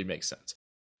capability makes sense.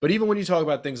 But even when you talk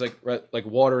about things like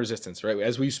water resistance, right?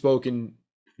 As we've spoken,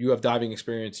 you have diving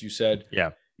experience. You said,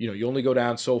 you only go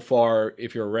down so far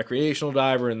if you're a recreational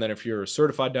diver, and then if you're a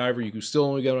certified diver, you can still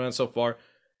only go down so far.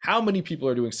 How many people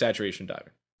are doing saturation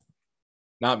diving?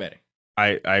 Not many.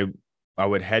 I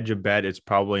would hedge a bet it's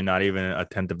probably not even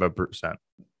 1/10%.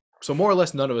 So more or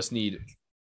less, none of us need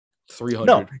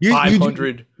 300,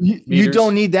 500 meters. You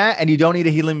don't need that, and you don't need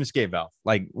a helium escape valve.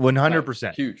 Like 100%.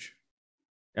 Right. Huge.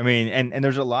 I mean, and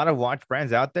there's a lot of watch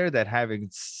brands out there that have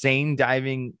insane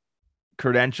diving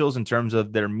credentials in terms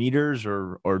of their meters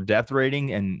or depth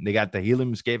rating, and they got the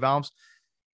helium escape valves.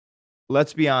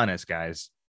 Let's be honest, guys.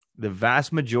 The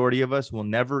vast majority of us will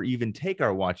never even take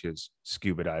our watches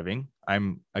scuba diving.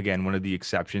 I'm, again, one of the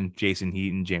exceptions. Jason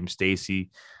Heaton, James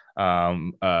Stacy,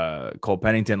 Cole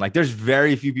Pennington. Like, there's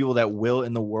very few people that will,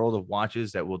 in the world of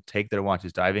watches, that will take their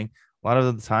watches diving. A lot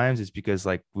of the times it's because,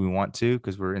 like, we want to,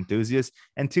 because we're enthusiasts,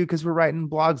 and two, because we're writing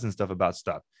blogs and stuff about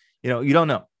stuff. You don't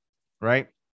know, right?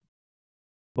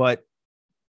 But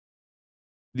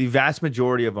the vast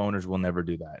majority of owners will never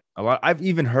do that. I've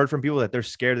even heard from people that they're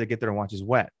scared to get their watches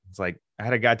wet. It's like, I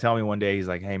had a guy tell me one day, he's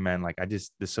like, hey man, like, the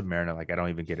Submariner, like, I don't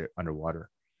even get it underwater.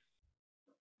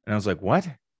 And I was like, what?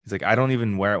 He's like, I don't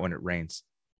even wear it when it rains.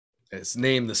 It's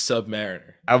named the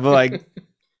Submariner. I'm like,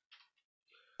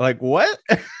 what?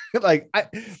 Like,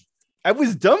 I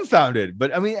was dumbfounded.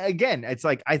 But I mean, again, it's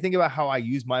like, I think about how I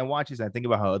use my watches. I think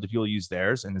about how other people use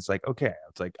theirs. And it's like, okay,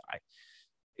 it's like,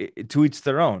 to each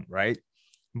their own, right?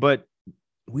 But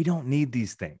we don't need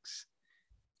these things.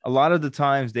 A lot of the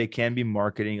times they can be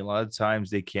marketing. A lot of times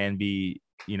they can be,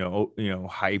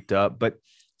 hyped up. But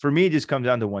for me, it just comes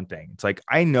down to one thing. It's like,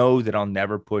 I know that I'll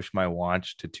never push my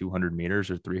watch to 200 meters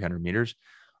or 300 meters,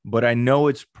 but I know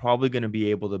it's probably going to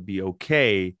be able to be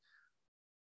okay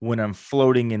when I'm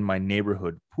floating in my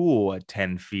neighborhood pool at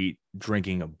 10 feet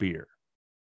drinking a beer.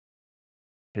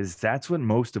 Because that's what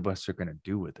most of us are going to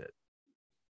do with it.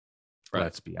 Right.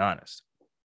 Let's be honest.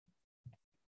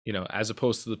 As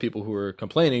opposed to the people who are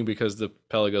complaining because the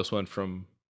Pelagos went from,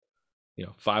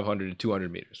 500 to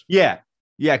 200 meters. Yeah.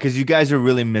 Yeah. Because you guys are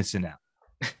really missing out.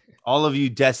 All of you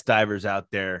desk divers out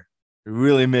there are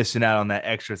really missing out on that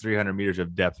extra 300 meters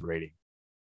of depth rating.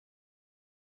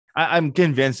 I'm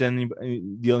convinced the only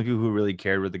people who really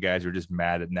cared were the guys who were just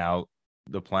mad that now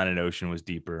the planet ocean was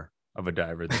deeper of a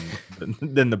diver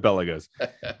than the Belagos.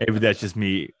 Maybe that's just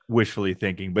me wishfully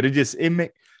thinking, but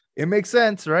it makes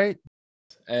sense, right?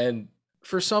 And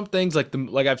for some things, like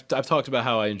I've talked about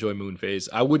how I enjoy moon phase.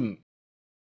 I wouldn't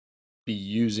be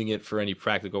using it for any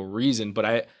practical reason, but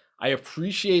I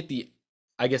appreciate the,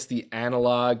 I guess, the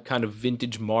analog kind of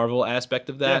vintage Marvel aspect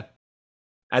of Yeah. that,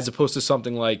 as opposed to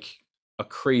something like a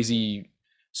crazy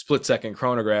split second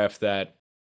chronograph that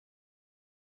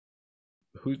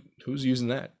who's using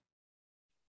that?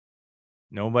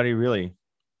 Nobody really.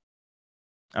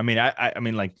 I mean, I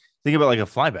mean, like think about like a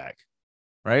flyback,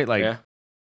 right? Like Yeah,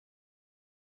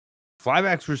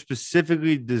 flybacks were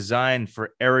specifically designed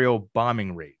for aerial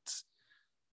bombing rates,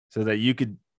 so that you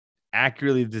could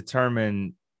accurately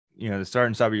determine, the start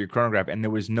and stop of your chronograph, and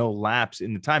there was no lapse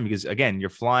in the time because again, you're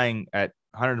flying at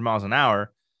 100 miles an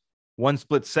hour. One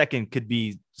split second could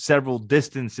be several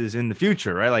distances in the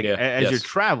future, right? Like yeah, as you're yes.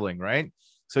 traveling, right?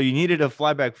 So you needed a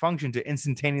flyback function to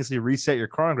instantaneously reset your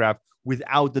chronograph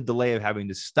without the delay of having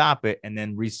to stop it and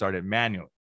then restart it manually.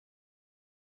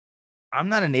 I'm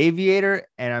not an aviator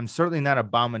and I'm certainly not a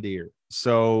bombardier.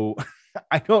 So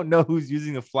I don't know who's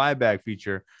using a flyback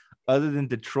feature other than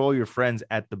to troll your friends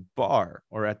at the bar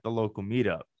or at the local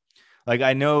meetup. Like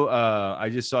I know I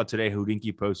just saw today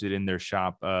Houdinki posted in their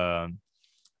shop the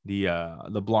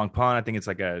Blanc Pond. I think it's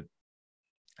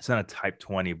not a Type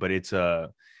 20, but it's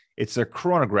a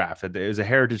chronograph. It was a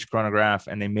heritage chronograph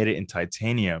and they made it in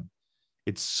titanium.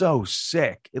 It's so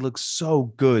sick. It looks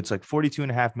so good. It's like 42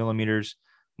 and a half millimeters,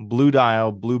 blue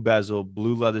dial, blue bezel,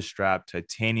 blue leather strap,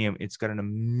 titanium. It's got an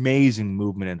amazing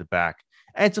movement in the back.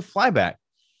 And it's a flyback.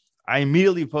 I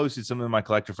immediately posted some of my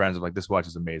collector friends. I'm like, this watch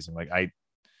is amazing. Like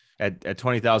at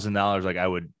 $20,000, like I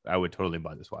would totally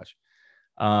buy this watch.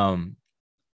 Um,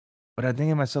 but I'm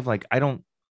thinking to myself, like,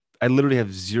 I literally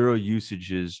have zero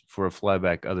usages for a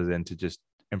flyback other than to just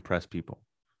impress people.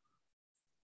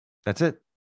 That's it.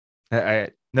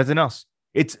 Nothing else.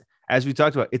 It's, as we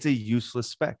talked about, it's a useless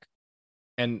spec,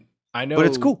 And I but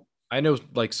it's know, cool. I know,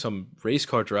 like some race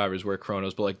car drivers wear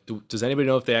chronos, but like, does anybody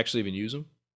know if they actually even use them?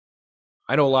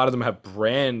 I know a lot of them have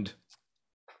brand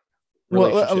Well,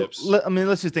 relationships. I mean,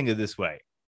 let's just think of it this way.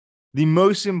 The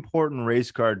most important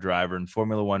race car driver in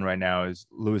Formula One right now is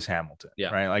Lewis Hamilton, Yeah,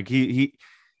 right? Like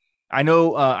I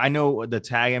know the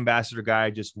tag ambassador guy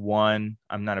just won.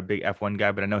 I'm not a big F1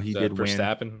 guy, but I know he is did that win.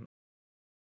 Verstappen?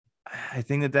 I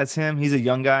think that's him. He's a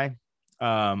young guy.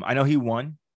 I know he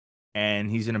won, and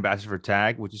he's an ambassador for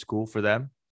tag, which is cool for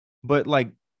them. But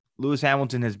like Lewis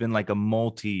Hamilton has been like a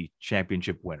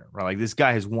multi-championship winner, right? Like this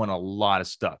guy has won a lot of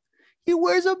stuff. He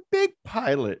wears a big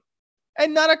pilot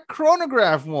and not a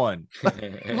chronograph one.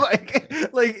 like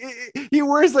he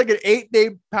wears like an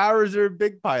 8-day Power Reserve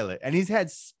big pilot, and he's had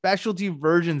specialty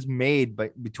versions made by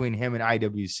between him and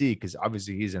IWC because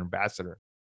obviously he's an ambassador.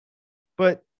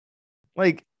 But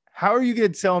like, how are you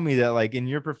going to tell me that like in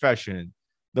your profession,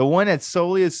 the one that's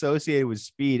solely associated with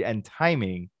speed and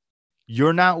timing,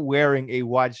 you're not wearing a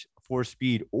watch for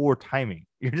speed or timing?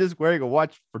 You're just wearing a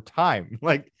watch for time.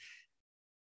 Like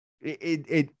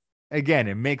it again,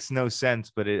 it makes no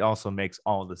sense, but it also makes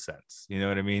all the sense. You know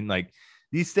what I mean? Like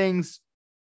these things,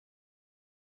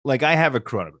 like I have a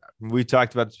chronograph. We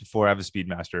talked about this before. I have a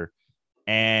Speedmaster,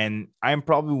 and I'm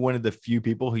probably one of the few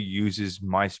people who uses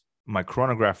my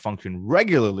chronograph function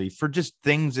regularly for just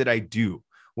things that I do,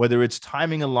 whether it's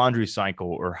timing a laundry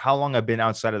cycle or how long I've been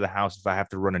outside of the house if I have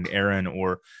to run an errand,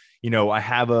 or I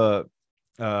have a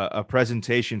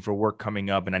presentation for work coming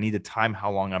up and I need to time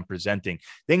how long I'm presenting.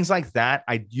 Things like that.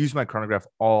 I use my chronograph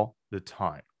all the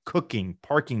time. Cooking,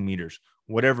 parking meters,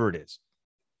 whatever it is.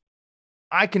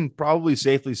 I can probably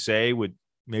safely say with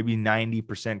maybe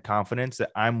 90% confidence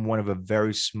that I'm one of a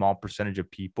very small percentage of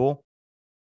people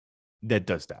that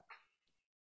does that.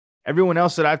 Everyone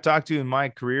else that I've talked to in my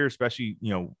career, especially,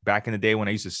 back in the day when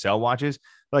I used to sell watches,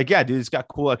 like, yeah, dude, it's got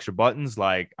cool extra buttons.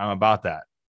 Like, I'm about that.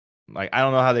 Like, I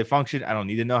don't know how they function. I don't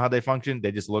need to know how they function.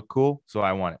 They just look cool. So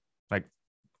I want it. Like,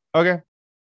 okay,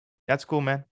 that's cool,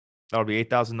 man. That'll be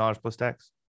 $8,000 plus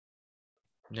tax.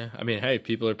 Yeah, I mean, hey,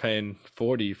 people are paying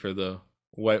 40 for the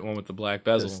white one with the black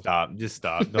Just bezel. stop. Just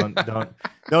stop.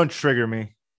 Don't trigger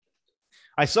me.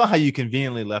 I saw how you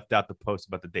conveniently left out the post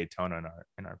about the Daytona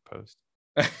in our post.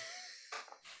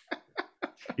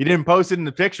 You didn't post it in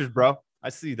the pictures, bro. I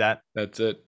see that. That's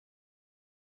it.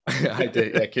 I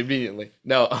did, yeah, conveniently.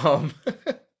 No,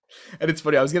 and it's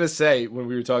funny. I was gonna say when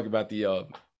we were talking about the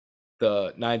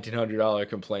 $1,900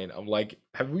 complaint, I'm like,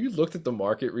 have we looked at the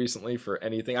market recently for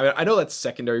anything? I mean, I know that's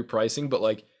secondary pricing, but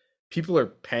like people are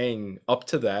paying up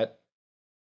to that.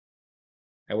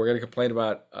 and we're gonna complain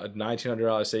about a $1,900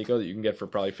 Seiko that you can get for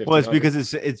probably Well, it's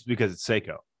 1,500. because it's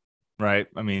Seiko, right?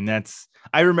 I mean,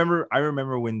 I remember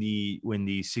when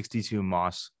the 62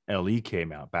 Moss LE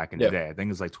came out back in the Yeah, day. I think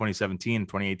it was like 2017,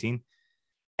 2018.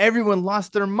 Everyone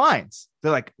lost their minds.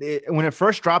 They're like, when it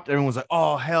first dropped, everyone was like,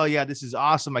 "Oh hell yeah, this is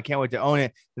awesome! I can't wait to own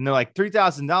it." And they're like,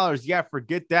 $3,000. Yeah,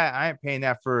 forget that. I ain't paying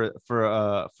that for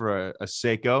a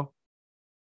Seiko.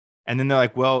 And then they're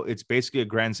like, "Well, it's basically a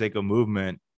Grand Seiko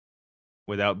movement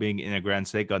without being in a Grand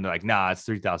Seiko." And they're like, "Nah, it's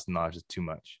 $3,000. It's too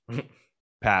much.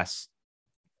 Pass."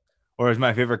 Or is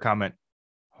my favorite comment,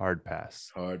 hard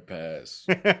pass. hard pass.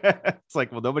 It's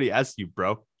like, well, nobody asked you,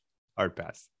 bro. Hard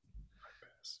pass.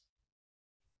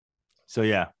 So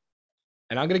yeah.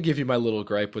 And I'm gonna give you my little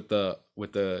gripe with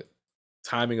the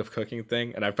timing of cooking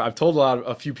thing. And I've told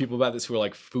a few people about this who are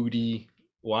like foodie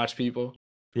watch people.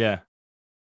 Yeah.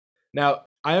 Now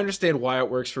I understand why it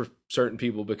works for certain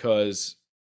people, because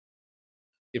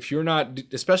if you're not,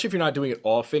 especially if you're not doing it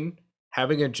often,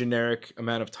 having a generic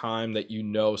amount of time that you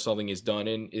know something is done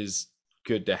in is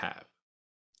good to have.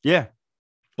 Yeah.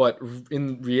 But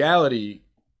in reality,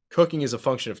 cooking is a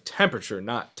function of temperature,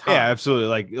 not time. Yeah,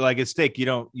 absolutely. Like a steak, you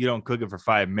don't cook it for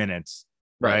 5 minutes,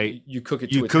 right? You cook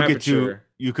it You to a cook temperature.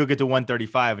 you cook it to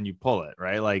 135 and you pull it,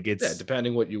 right? Like it's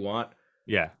Depending what you want.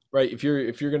 yeah. Right. If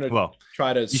you're gonna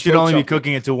try to, You should only be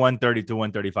cooking it to 130 to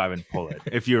 135 and pull it.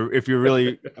 If you're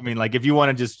really, I mean, like if you want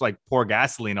to just like pour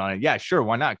gasoline on it, yeah, sure,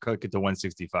 why not cook it to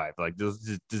 165? Like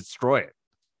just destroy it.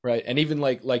 Right. And even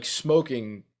like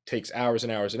smoking takes hours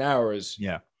and hours and hours.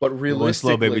 Yeah. But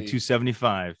realistically, slow, baby,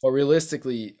 275. But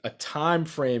realistically, a time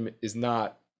frame is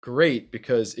not great,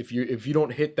 because if you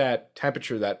don't hit that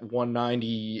temperature, that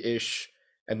 190-ish,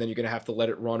 and then you're gonna have to let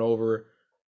it run over,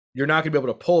 you're not gonna be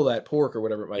able to pull that pork or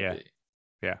whatever it might be.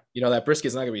 Yeah. That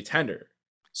brisket's not gonna be tender.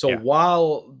 So Yeah.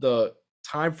 while the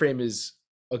time frame is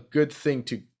a good thing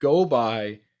to go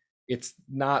by, it's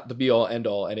not the be all end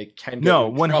all, and it can get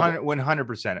No, you in trouble.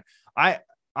 100%.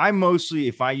 I mostly,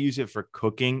 if I use it for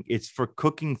cooking, it's for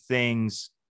cooking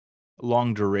things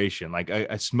long duration. Like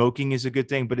a smoking is a good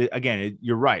thing, but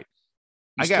you're right.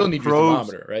 You I still got need your probes.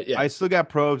 thermometer, right? Yeah. I still got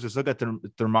probes. I still got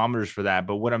thermometers for that.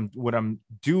 But what I'm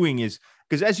doing is,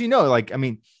 because as you know, like, I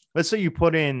mean, let's say you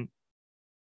put in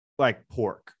like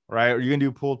pork, right? Or you're gonna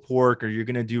do pulled pork, or you're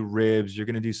gonna do ribs, you're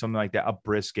gonna do something like that, a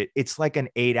brisket. It's like an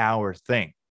 8-hour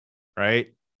thing,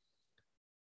 right?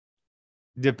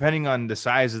 Depending on the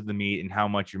size of the meat and how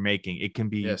much you're making, it can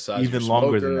be Size of your even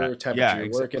longer than smoker, that. temperature Yeah,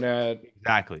 you're working at,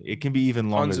 exactly. It can be even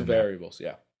longer tons than of that. variables.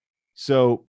 Yeah.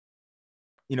 So,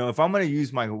 if I'm going to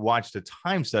use my watch to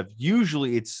time stuff,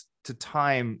 usually it's to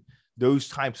time those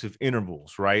types of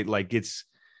intervals, right? Like it's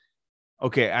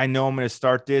okay. I know I'm going to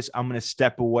start this. I'm going to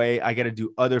step away. I got to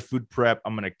do other food prep.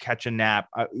 I'm going to catch a nap.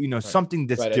 Right. Something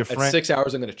that's different. At 6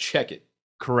 hours, I'm going to check it.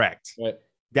 Correct. Right.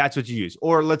 That's what you use.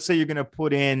 Or let's say you're going to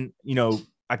put in,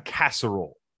 a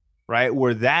casserole, right?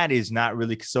 Where that is not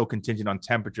really so contingent on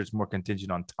temperature. It's more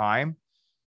contingent on time.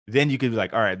 Then you could be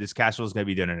like, all right, this casserole is going to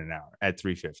be done in an hour at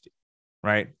 350,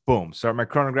 right? Boom. Start my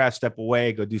chronograph, step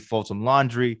away, go fold some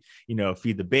laundry,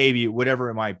 feed the baby, whatever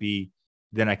it might be.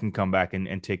 Then I can come back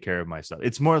and take care of myself.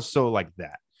 It's more so like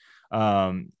that.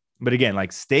 But again,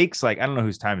 like steaks, like I don't know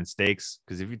who's timing steaks,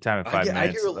 because if you time it 5 minutes, I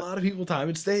hear a lot of people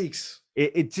timing steaks.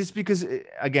 It's just because,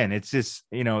 again, it's just,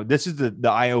 this is the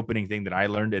eye-opening thing that I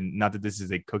learned, and not that this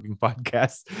is a cooking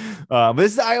podcast, but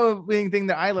this is the eye-opening thing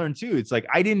that I learned too. It's like,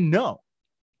 I didn't know,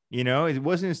 it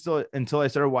wasn't until I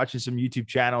started watching some YouTube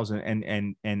channels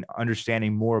and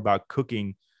understanding more about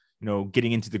cooking,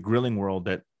 getting into the grilling world,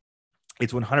 that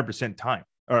it's 100% time,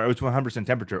 or it's 100%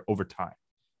 temperature over time,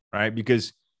 right?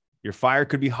 Because your fire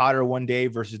could be hotter one day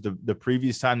versus the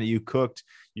previous time that you cooked.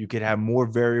 You could have more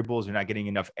variables. You're not getting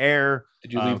enough air.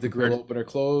 Did you leave the grill open or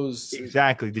closed?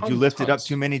 Exactly. Did you lift it up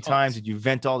too many times? Did you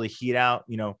vent all the heat out?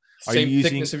 Are you using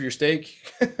thickness of your steak?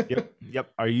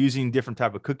 Yep. Are you using different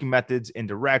type of cooking methods?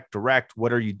 Indirect, direct?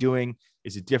 What are you doing?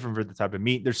 Is it different for the type of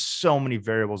meat? There's so many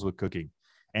variables with cooking,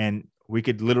 and we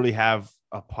could literally have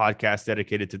a podcast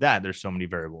dedicated to that. There's so many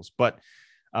variables, but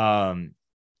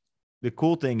the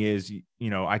cool thing is,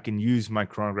 I can use my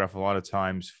chronograph a lot of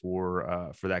times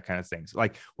for that kind of things.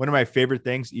 Like one of my favorite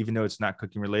things, even though it's not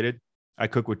cooking related, I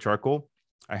cook with charcoal.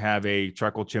 I have a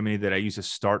charcoal chimney that I use to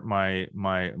start my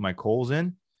coals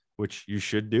in, which you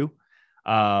should do.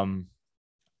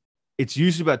 It's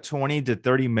usually about 20 to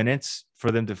 30 minutes for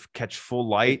them to catch full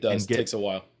light. It takes a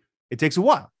while. It takes a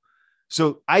while.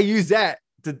 So I use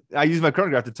my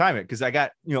chronograph to time it, because I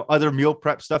got, other meal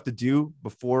prep stuff to do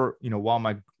before, while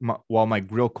my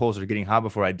grill coals are getting hot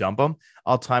before I dump them.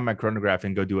 I'll time my chronograph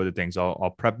and go do other things.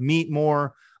 I'll prep meat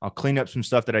more. I'll clean up some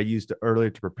stuff that I used earlier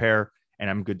to prepare. and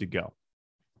I'm good to go.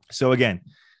 So again,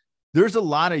 there's a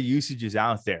lot of usages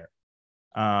out there.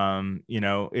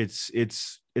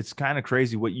 It's kind of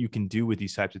crazy what you can do with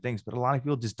these types of things, but a lot of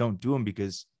people just don't do them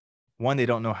because one, they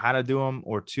don't know how to do them,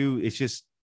 or two, it's just,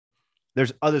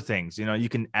 there's other things, you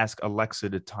can ask Alexa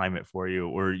to time it for you,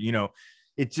 or,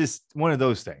 it's just one of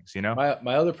those things,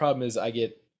 My other problem is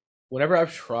whenever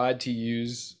I've tried to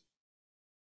use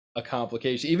a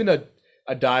complication, even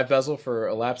a dive vessel for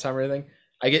a lap time or anything,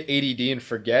 I get ADD and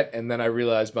forget, and then I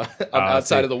realize I'm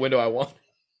outside of the window I want.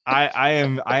 I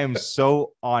am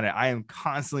so on it. I am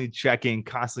constantly checking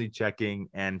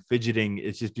and fidgeting.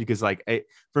 It's just because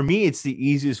for me, it's the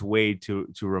easiest way to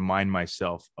remind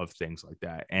myself of things like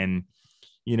that. And,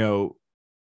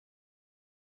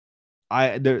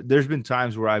 there's been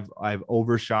times where I've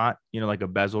overshot, like a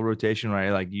bezel rotation,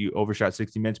 right? Like you overshot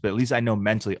 60 minutes, but at least I know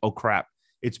mentally, oh crap,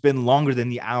 it's been longer than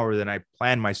the hour that I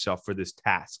planned myself for this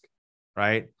task,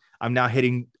 right? I'm now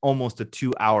hitting almost a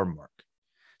 2-hour mark.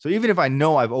 So even if I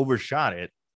know I've overshot it,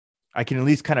 I can at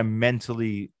least kind of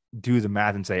mentally do the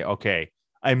math and say, okay,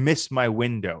 I missed my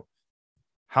window.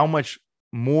 How much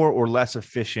more or less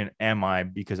efficient am I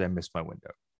because I missed my window?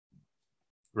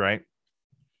 Right?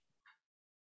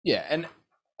 Yeah, and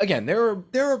again, there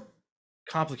are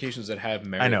complications that have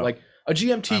merit. I know. Like a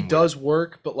GMT does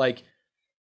work, but like,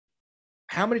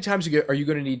 how many times are you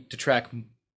going to need to track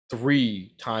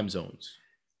 3 time zones?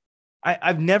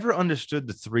 I've never understood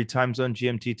the 3 time zone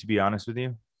GMT, to be honest with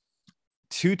you.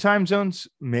 2 time zones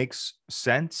makes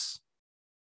sense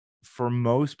for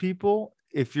most people.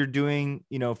 If you're doing,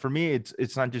 for me,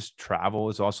 it's not just travel.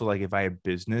 It's also like if I have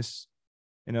business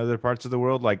in other parts of the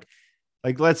world, like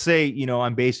let's say,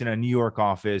 I'm based in a New York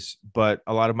office, but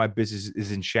a lot of my business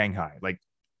is in Shanghai. Like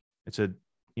it's a,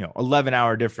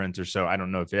 11-hour difference or so. I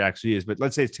don't know if it actually is, but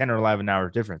let's say it's 10 or 11-hour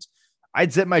difference.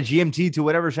 I'd set my GMT to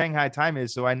whatever Shanghai time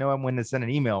is, so I know when to send an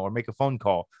email or make a phone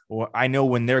call, or I know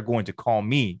when they're going to call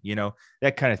me,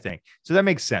 that kind of thing. So that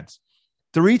makes sense.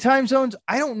 3 time zones,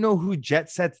 I don't know who jet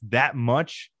sets that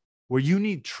much where you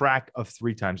need track of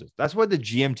 3 time zones. That's why the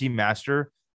GMT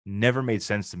master never made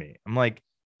sense to me. I'm like,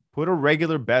 put a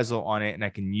regular bezel on it and I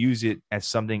can use it as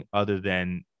something other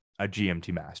than a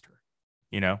GMT master,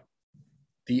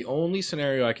 The only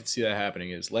scenario I could see that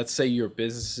happening is, let's say your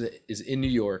business is in New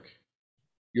York,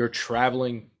 you're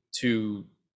traveling to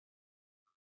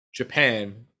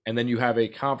Japan, and then you have a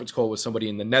conference call with somebody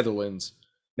in the Netherlands.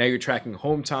 Now you're tracking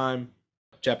home time,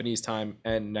 Japanese time,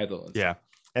 and Netherlands. Yeah,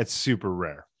 that's super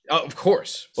rare. Of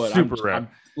course, but super rare.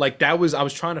 I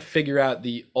was trying to figure out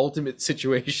the ultimate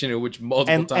situation in which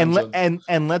multiple time zones.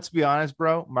 And let's be honest,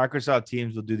 bro. Microsoft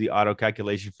Teams will do the auto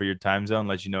calculation for your time zone,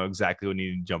 let you know exactly when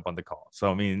you need to jump on the call.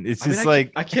 So I mean, it's just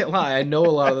I can't lie. I know a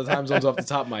lot of the time zones off the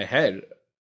top of my head,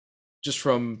 just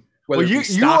from whether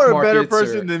you are a better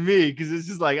person than me, because it's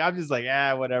just I'm just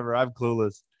whatever. I'm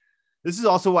clueless. This is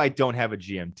also why I don't have a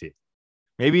GMT.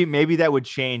 Maybe that would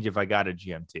change if I got a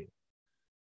GMT.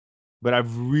 But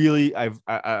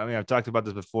I've talked about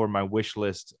this before. My wish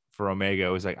list for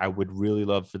Omega was I would really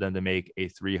love for them to make a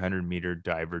 300-meter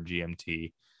diver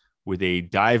GMT with a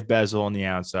dive bezel on the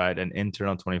outside, an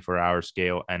internal 24-hour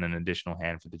scale, and an additional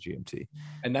hand for the GMT.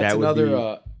 And that's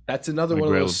another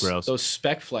one of those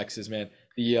spec flexes, man.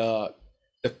 The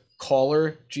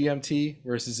caller GMT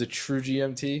versus a true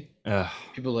GMT.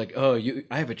 People are like, oh,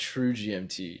 I have a true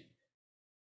GMT.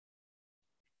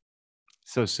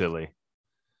 So silly.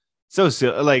 Yes, you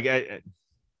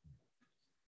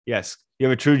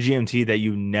have a true GMT that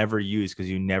you never use because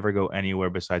you never go anywhere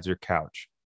besides your couch.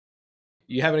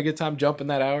 You having a good time jumping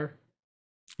that hour?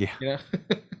 Yeah.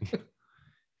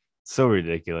 So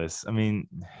ridiculous. I mean,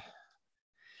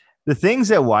 the things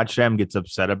that WatchDam gets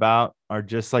upset about are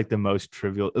just the most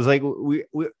trivial. It's like we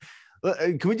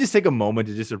can we just take a moment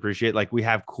to just appreciate we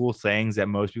have cool things that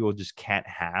most people just can't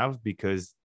have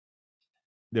because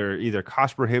they're either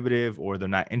cost prohibitive or they're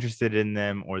not interested in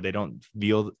them, or they don't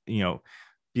feel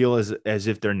as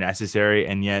if they're necessary.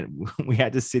 And yet we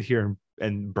had to sit here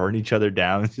and burn each other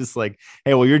down. It's just hey,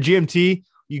 well, your GMT,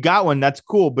 you got one. That's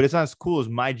cool, but it's not as cool as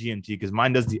my GMT because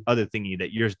mine does the other thingy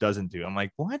that yours doesn't do. I'm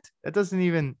like, what? That doesn't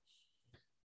even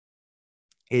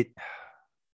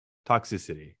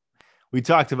toxicity. We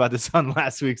talked about this on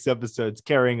last week's episodes,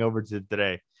 carrying over to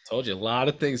today. Told you, a lot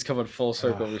of things coming full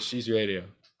circle with She's Radio.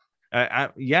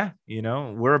 Yeah,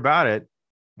 we're about it.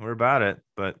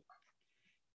 But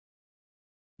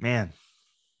man,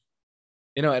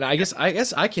 and I guess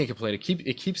I can't complain.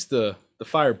 It keeps the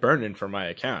fire burning for my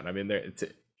account. I mean, it's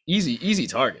easy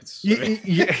targets. Yeah.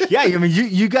 I mean,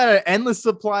 you got an endless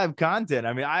supply of content.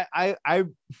 I mean, I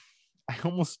I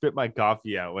almost spit my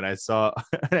coffee out when I saw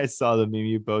when I saw the meme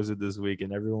you posted this week,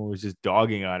 and everyone was just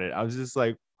dogging on it. I was just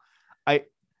like, I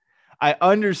I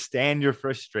understand your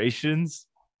frustrations,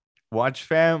 watch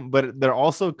fam, but they're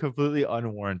also completely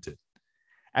unwarranted.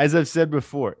 As I've said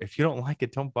before, if you don't like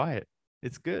it, don't buy it.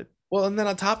 It's good. Well, and then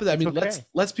on top of that, I It's mean, okay.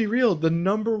 let's be real. The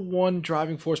number one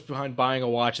driving force behind buying a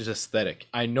watch is aesthetic.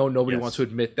 I know nobody wants to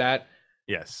Yes. admit that.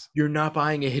 Yes. You're not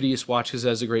buying a hideous watch because it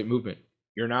has a great movement.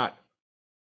 You're not.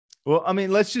 Well, I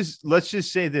mean, let's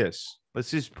just say this.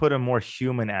 Let's just put a more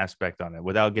human aspect on it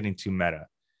without getting too meta.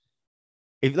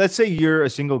 If let's say you're a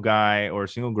single guy or a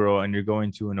single girl and you're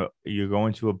going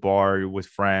to a bar with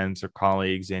friends or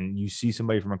colleagues and you see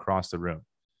somebody from across the room,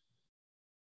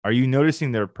 are you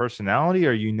noticing their personality or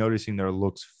are you noticing their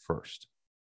looks first?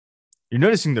 You're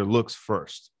noticing their looks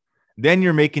first. Then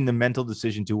you're making the mental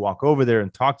decision to walk over there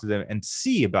and talk to them and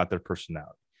see about their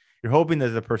personality. You're hoping that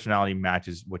the personality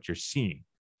matches what you're seeing,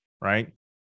 right?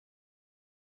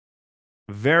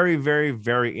 Very, very,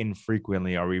 very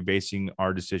infrequently are we basing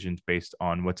our decisions based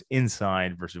on what's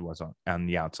inside versus what's on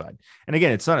the outside. And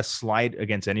again, it's not a slight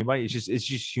against anybody. It's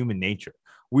just human nature.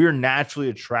 We are naturally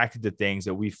attracted to things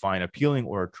that we find appealing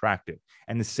or attractive.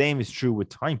 And the same is true with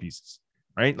timepieces,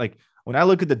 right? Like when I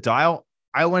look at the dial,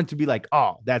 I want it to be like,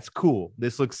 oh, that's cool.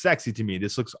 This looks sexy to me.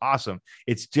 This looks awesome.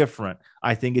 It's different.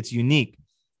 I think it's unique.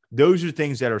 Those are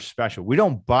things that are special. We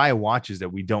don't buy watches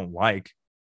that we don't like,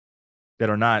 that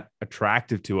are not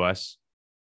attractive to us,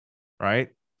 right?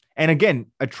 And again,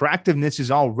 attractiveness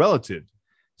is all relative.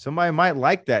 Somebody might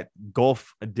like that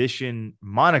Golf Edition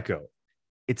Monaco.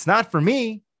 It's not for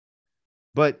me,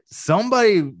 but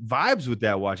somebody vibes with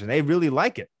that watch and they really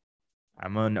like it.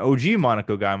 I'm an OG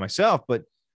Monaco guy myself, but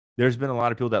there's been a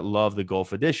lot of people that love the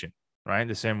Golf Edition, right?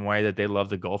 The same way that they love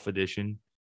the Golf Edition,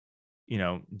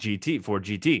 GT for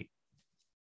GT,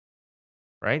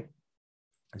 right?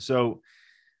 So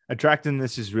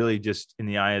attractiveness is really just in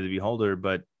the eye of the beholder,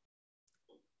 but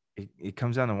it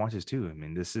comes down to watches too. I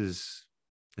mean, this is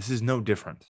no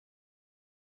different.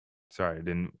 Sorry, I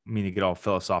didn't mean to get all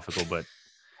philosophical, but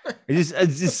it's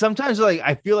just sometimes like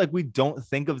I feel like we don't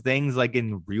think of things like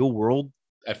in real world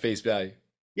At face value.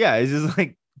 Yeah, it's just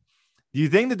like, do you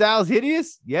think the dial is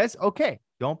hideous? Yes. Okay,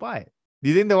 don't buy it. Do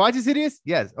you think the watch is hideous?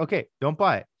 Yes. Okay, don't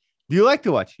buy it. Do you like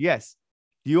the watch? Yes.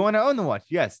 Do you want to own the watch?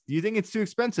 Yes. Do you think it's too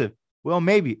expensive? Well,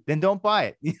 maybe. Then don't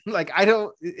buy it. Like I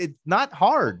don't. It's not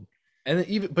hard. And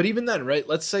then even then, right?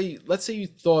 Let's say you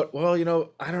thought, well,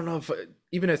 I don't know if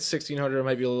even at 1,600 it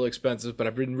might be a little expensive, but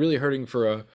I've been really hurting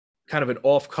for a kind of an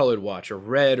off-colored watch, a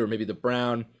red or maybe the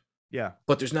brown. Yeah.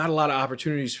 But there's not a lot of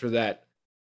opportunities for that.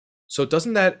 So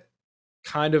doesn't that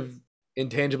kind of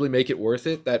intangibly make it worth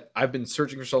it that I've been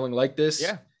searching for something like this?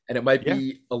 Yeah. And it might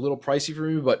be a little pricey for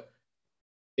me, but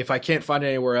if I can't find it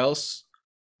anywhere else,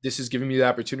 this is giving me the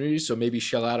opportunity. So maybe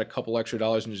shell out a couple extra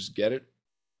dollars and just get it.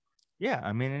 Yeah.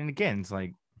 I mean, and again, it's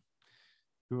like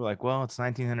people were like, well, it's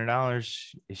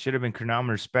 $1,900. It should have been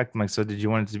chronometer spec. I'm like, so did you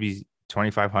want it to be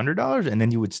 $2,500 and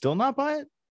then you would still not buy it?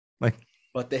 Like,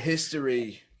 but the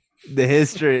history. I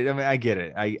mean, I get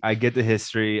it. I get the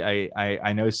history.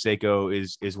 I know Seiko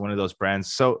is one of those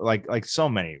brands. So like so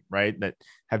many, right, that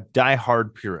have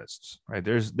diehard purists, right?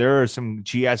 There are some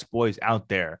GS boys out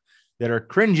there that are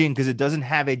cringing because it doesn't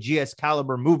have a GS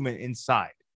caliber movement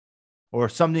inside or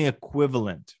something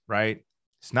equivalent, right?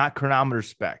 It's not chronometer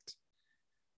spec.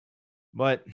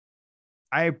 But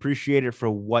I appreciate it for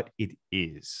what it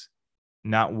is,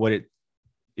 not what it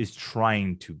is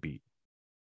trying to be.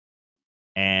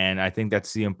 And I think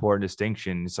that's the important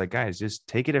distinction. It's like, guys, just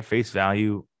take it at face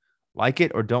value, like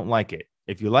it or don't like it.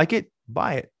 If you like it,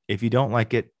 buy it. If you don't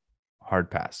like it, hard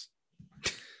pass.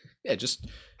 Yeah, just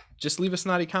leave a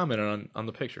snotty comment on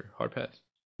the picture. Hard pass.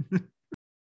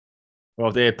 Well,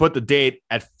 if they had put the date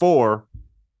at 4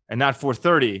 and not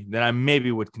 4:30, then I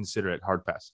maybe would consider it hard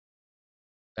pass.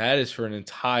 That is for an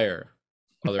entire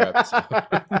other episode.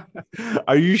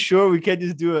 Are you sure we can't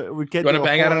just do it? We can't. You want to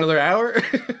bang out another hour?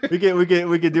 we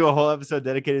could do a whole episode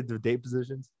dedicated to date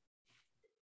positions.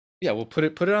 Yeah, we'll put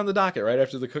it on the docket right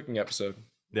after the cooking episode.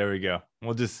 There we go.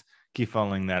 We'll just keep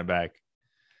funneling that back.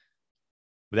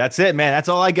 But that's it, man. That's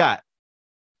all I got.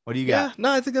 What do you got? Yeah,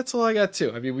 no, I think that's all I got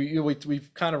too. I mean,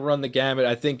 we've kind of run the gamut.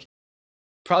 I think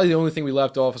probably the only thing we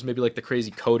left off is maybe like the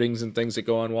crazy coatings and things that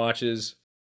go on watches.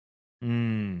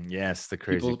 Yes, the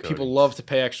crazy people love to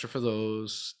pay extra for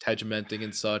those, tegimenting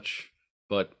and such,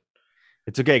 but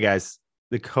it's okay, guys.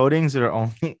 The coatings are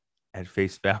only at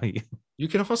face value. You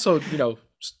can also, you can also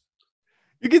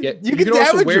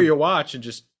wear them. your watch and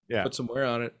just put some wear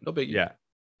on it. No biggie. Yeah.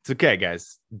 It's okay,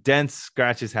 guys. Dents,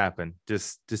 scratches happen.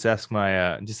 Just ask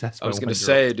my I was gonna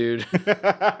say, dude.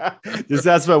 just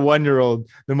ask my 1-year-old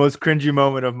the most cringy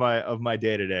moment of my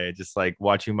day today. Just like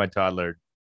watching my toddler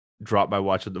drop my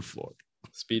watch on the floor.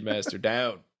 Speedmaster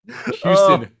down. Houston,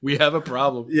 Oh, we have a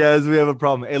problem. yes, we have a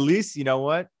problem. At least you know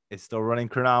what? It's still running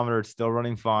chronometer. It's still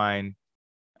running fine.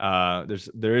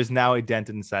 There is now a dent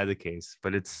inside the case,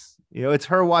 but it's it's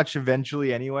her watch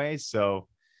eventually anyway. So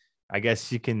I guess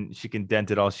she can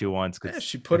dent it all she wants because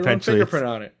she put her own fingerprint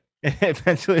on it.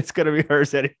 Eventually, it's gonna be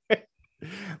hers anyway.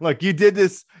 Look, you did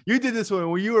this. You did this when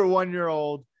you were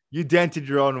 1-year-old. You dented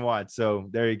your own watch. So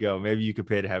there you go. Maybe you could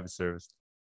pay to have it serviced.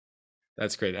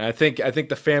 That's great. And I think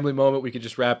the family moment, we could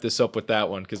just wrap this up with that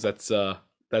one because that's a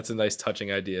nice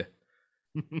touching idea.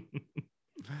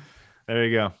 There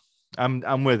you go.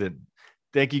 I'm with it.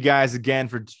 Thank you guys again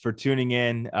for tuning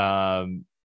in. And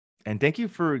thank you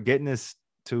for getting us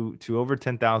to over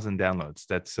 10,000 downloads.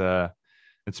 That's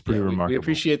pretty remarkable. We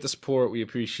appreciate the support. We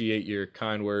appreciate your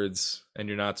kind words and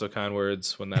your not so kind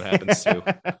words when that happens too.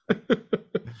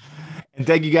 And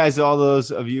thank you guys to all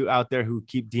those of you out there who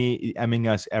keep DMing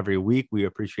us every week. We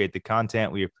appreciate the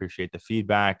content. We appreciate the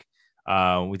feedback.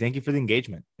 We thank you for the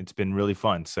engagement. It's been really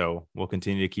fun. So we'll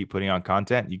continue to keep putting on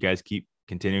content. You guys keep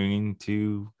continuing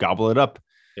to gobble it up.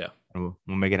 Yeah. And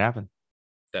we'll make it happen.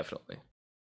 Definitely.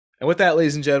 And with that,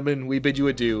 ladies and gentlemen, we bid you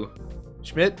adieu.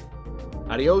 Schmidt,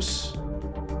 adios.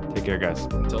 Take care, guys.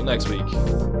 Until next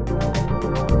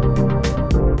week.